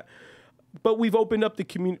like that. But we've opened up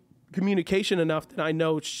the communication enough that I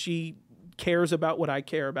know she cares about what I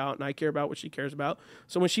care about, and I care about what she cares about.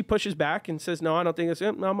 So when she pushes back and says, no, I don't think that's it,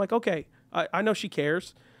 I'm like, okay, I know she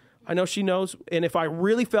cares. I know she knows. And if I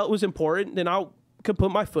really felt it was important, then I could put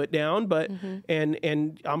my foot down. But,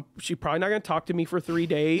 and she's probably not going to talk to me for 3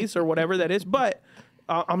 days or whatever that is. But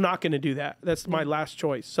I'm not going to do that. That's my last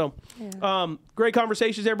choice. So, great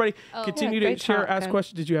conversations, everybody. Continue to great share, talk, ask man.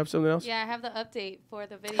 questions. Did you have something else? Yeah, I have the update for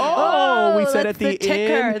the video. Oh, we said that's at the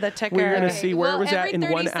end, the ticker. we're going to Okay, see where it was at in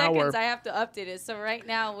 1 every 30 hour. seconds I have to update it. So right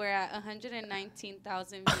now we're at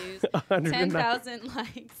 119,000 views, 109. 10,000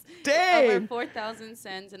 likes, Dang. over 4,000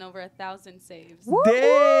 sends, and over 1,000 saves.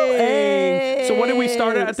 Dang. So what did we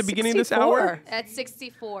start at the beginning of this hour? 64. At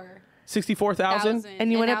 64,000. 64,000?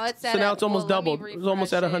 And you went now up- it's at So now a- it's almost well, let me doubled. It's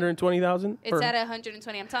almost at refresh it. 120,000? It's at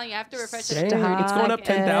 120. I'm telling you, I have to refresh it. Dang, it's going up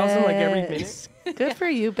 10,000 like every minute. Good for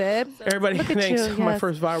you, babe. Everybody, Look at thanks. you, My yes.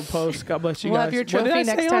 first viral post. God bless you We'll guys. have your What did I trophy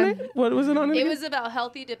say next on time. it? What was it on it It again? was about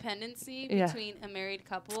healthy dependency Yeah. between a married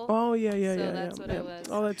couple. Oh, yeah. So that's what it was.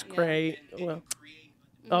 Oh, that's Yeah. great. Well,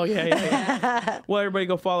 oh, yeah. Well, everybody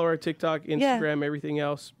go follow our TikTok, Instagram, everything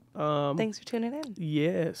else. Thanks for tuning in.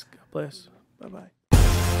 Yes. God bless. Bye-bye.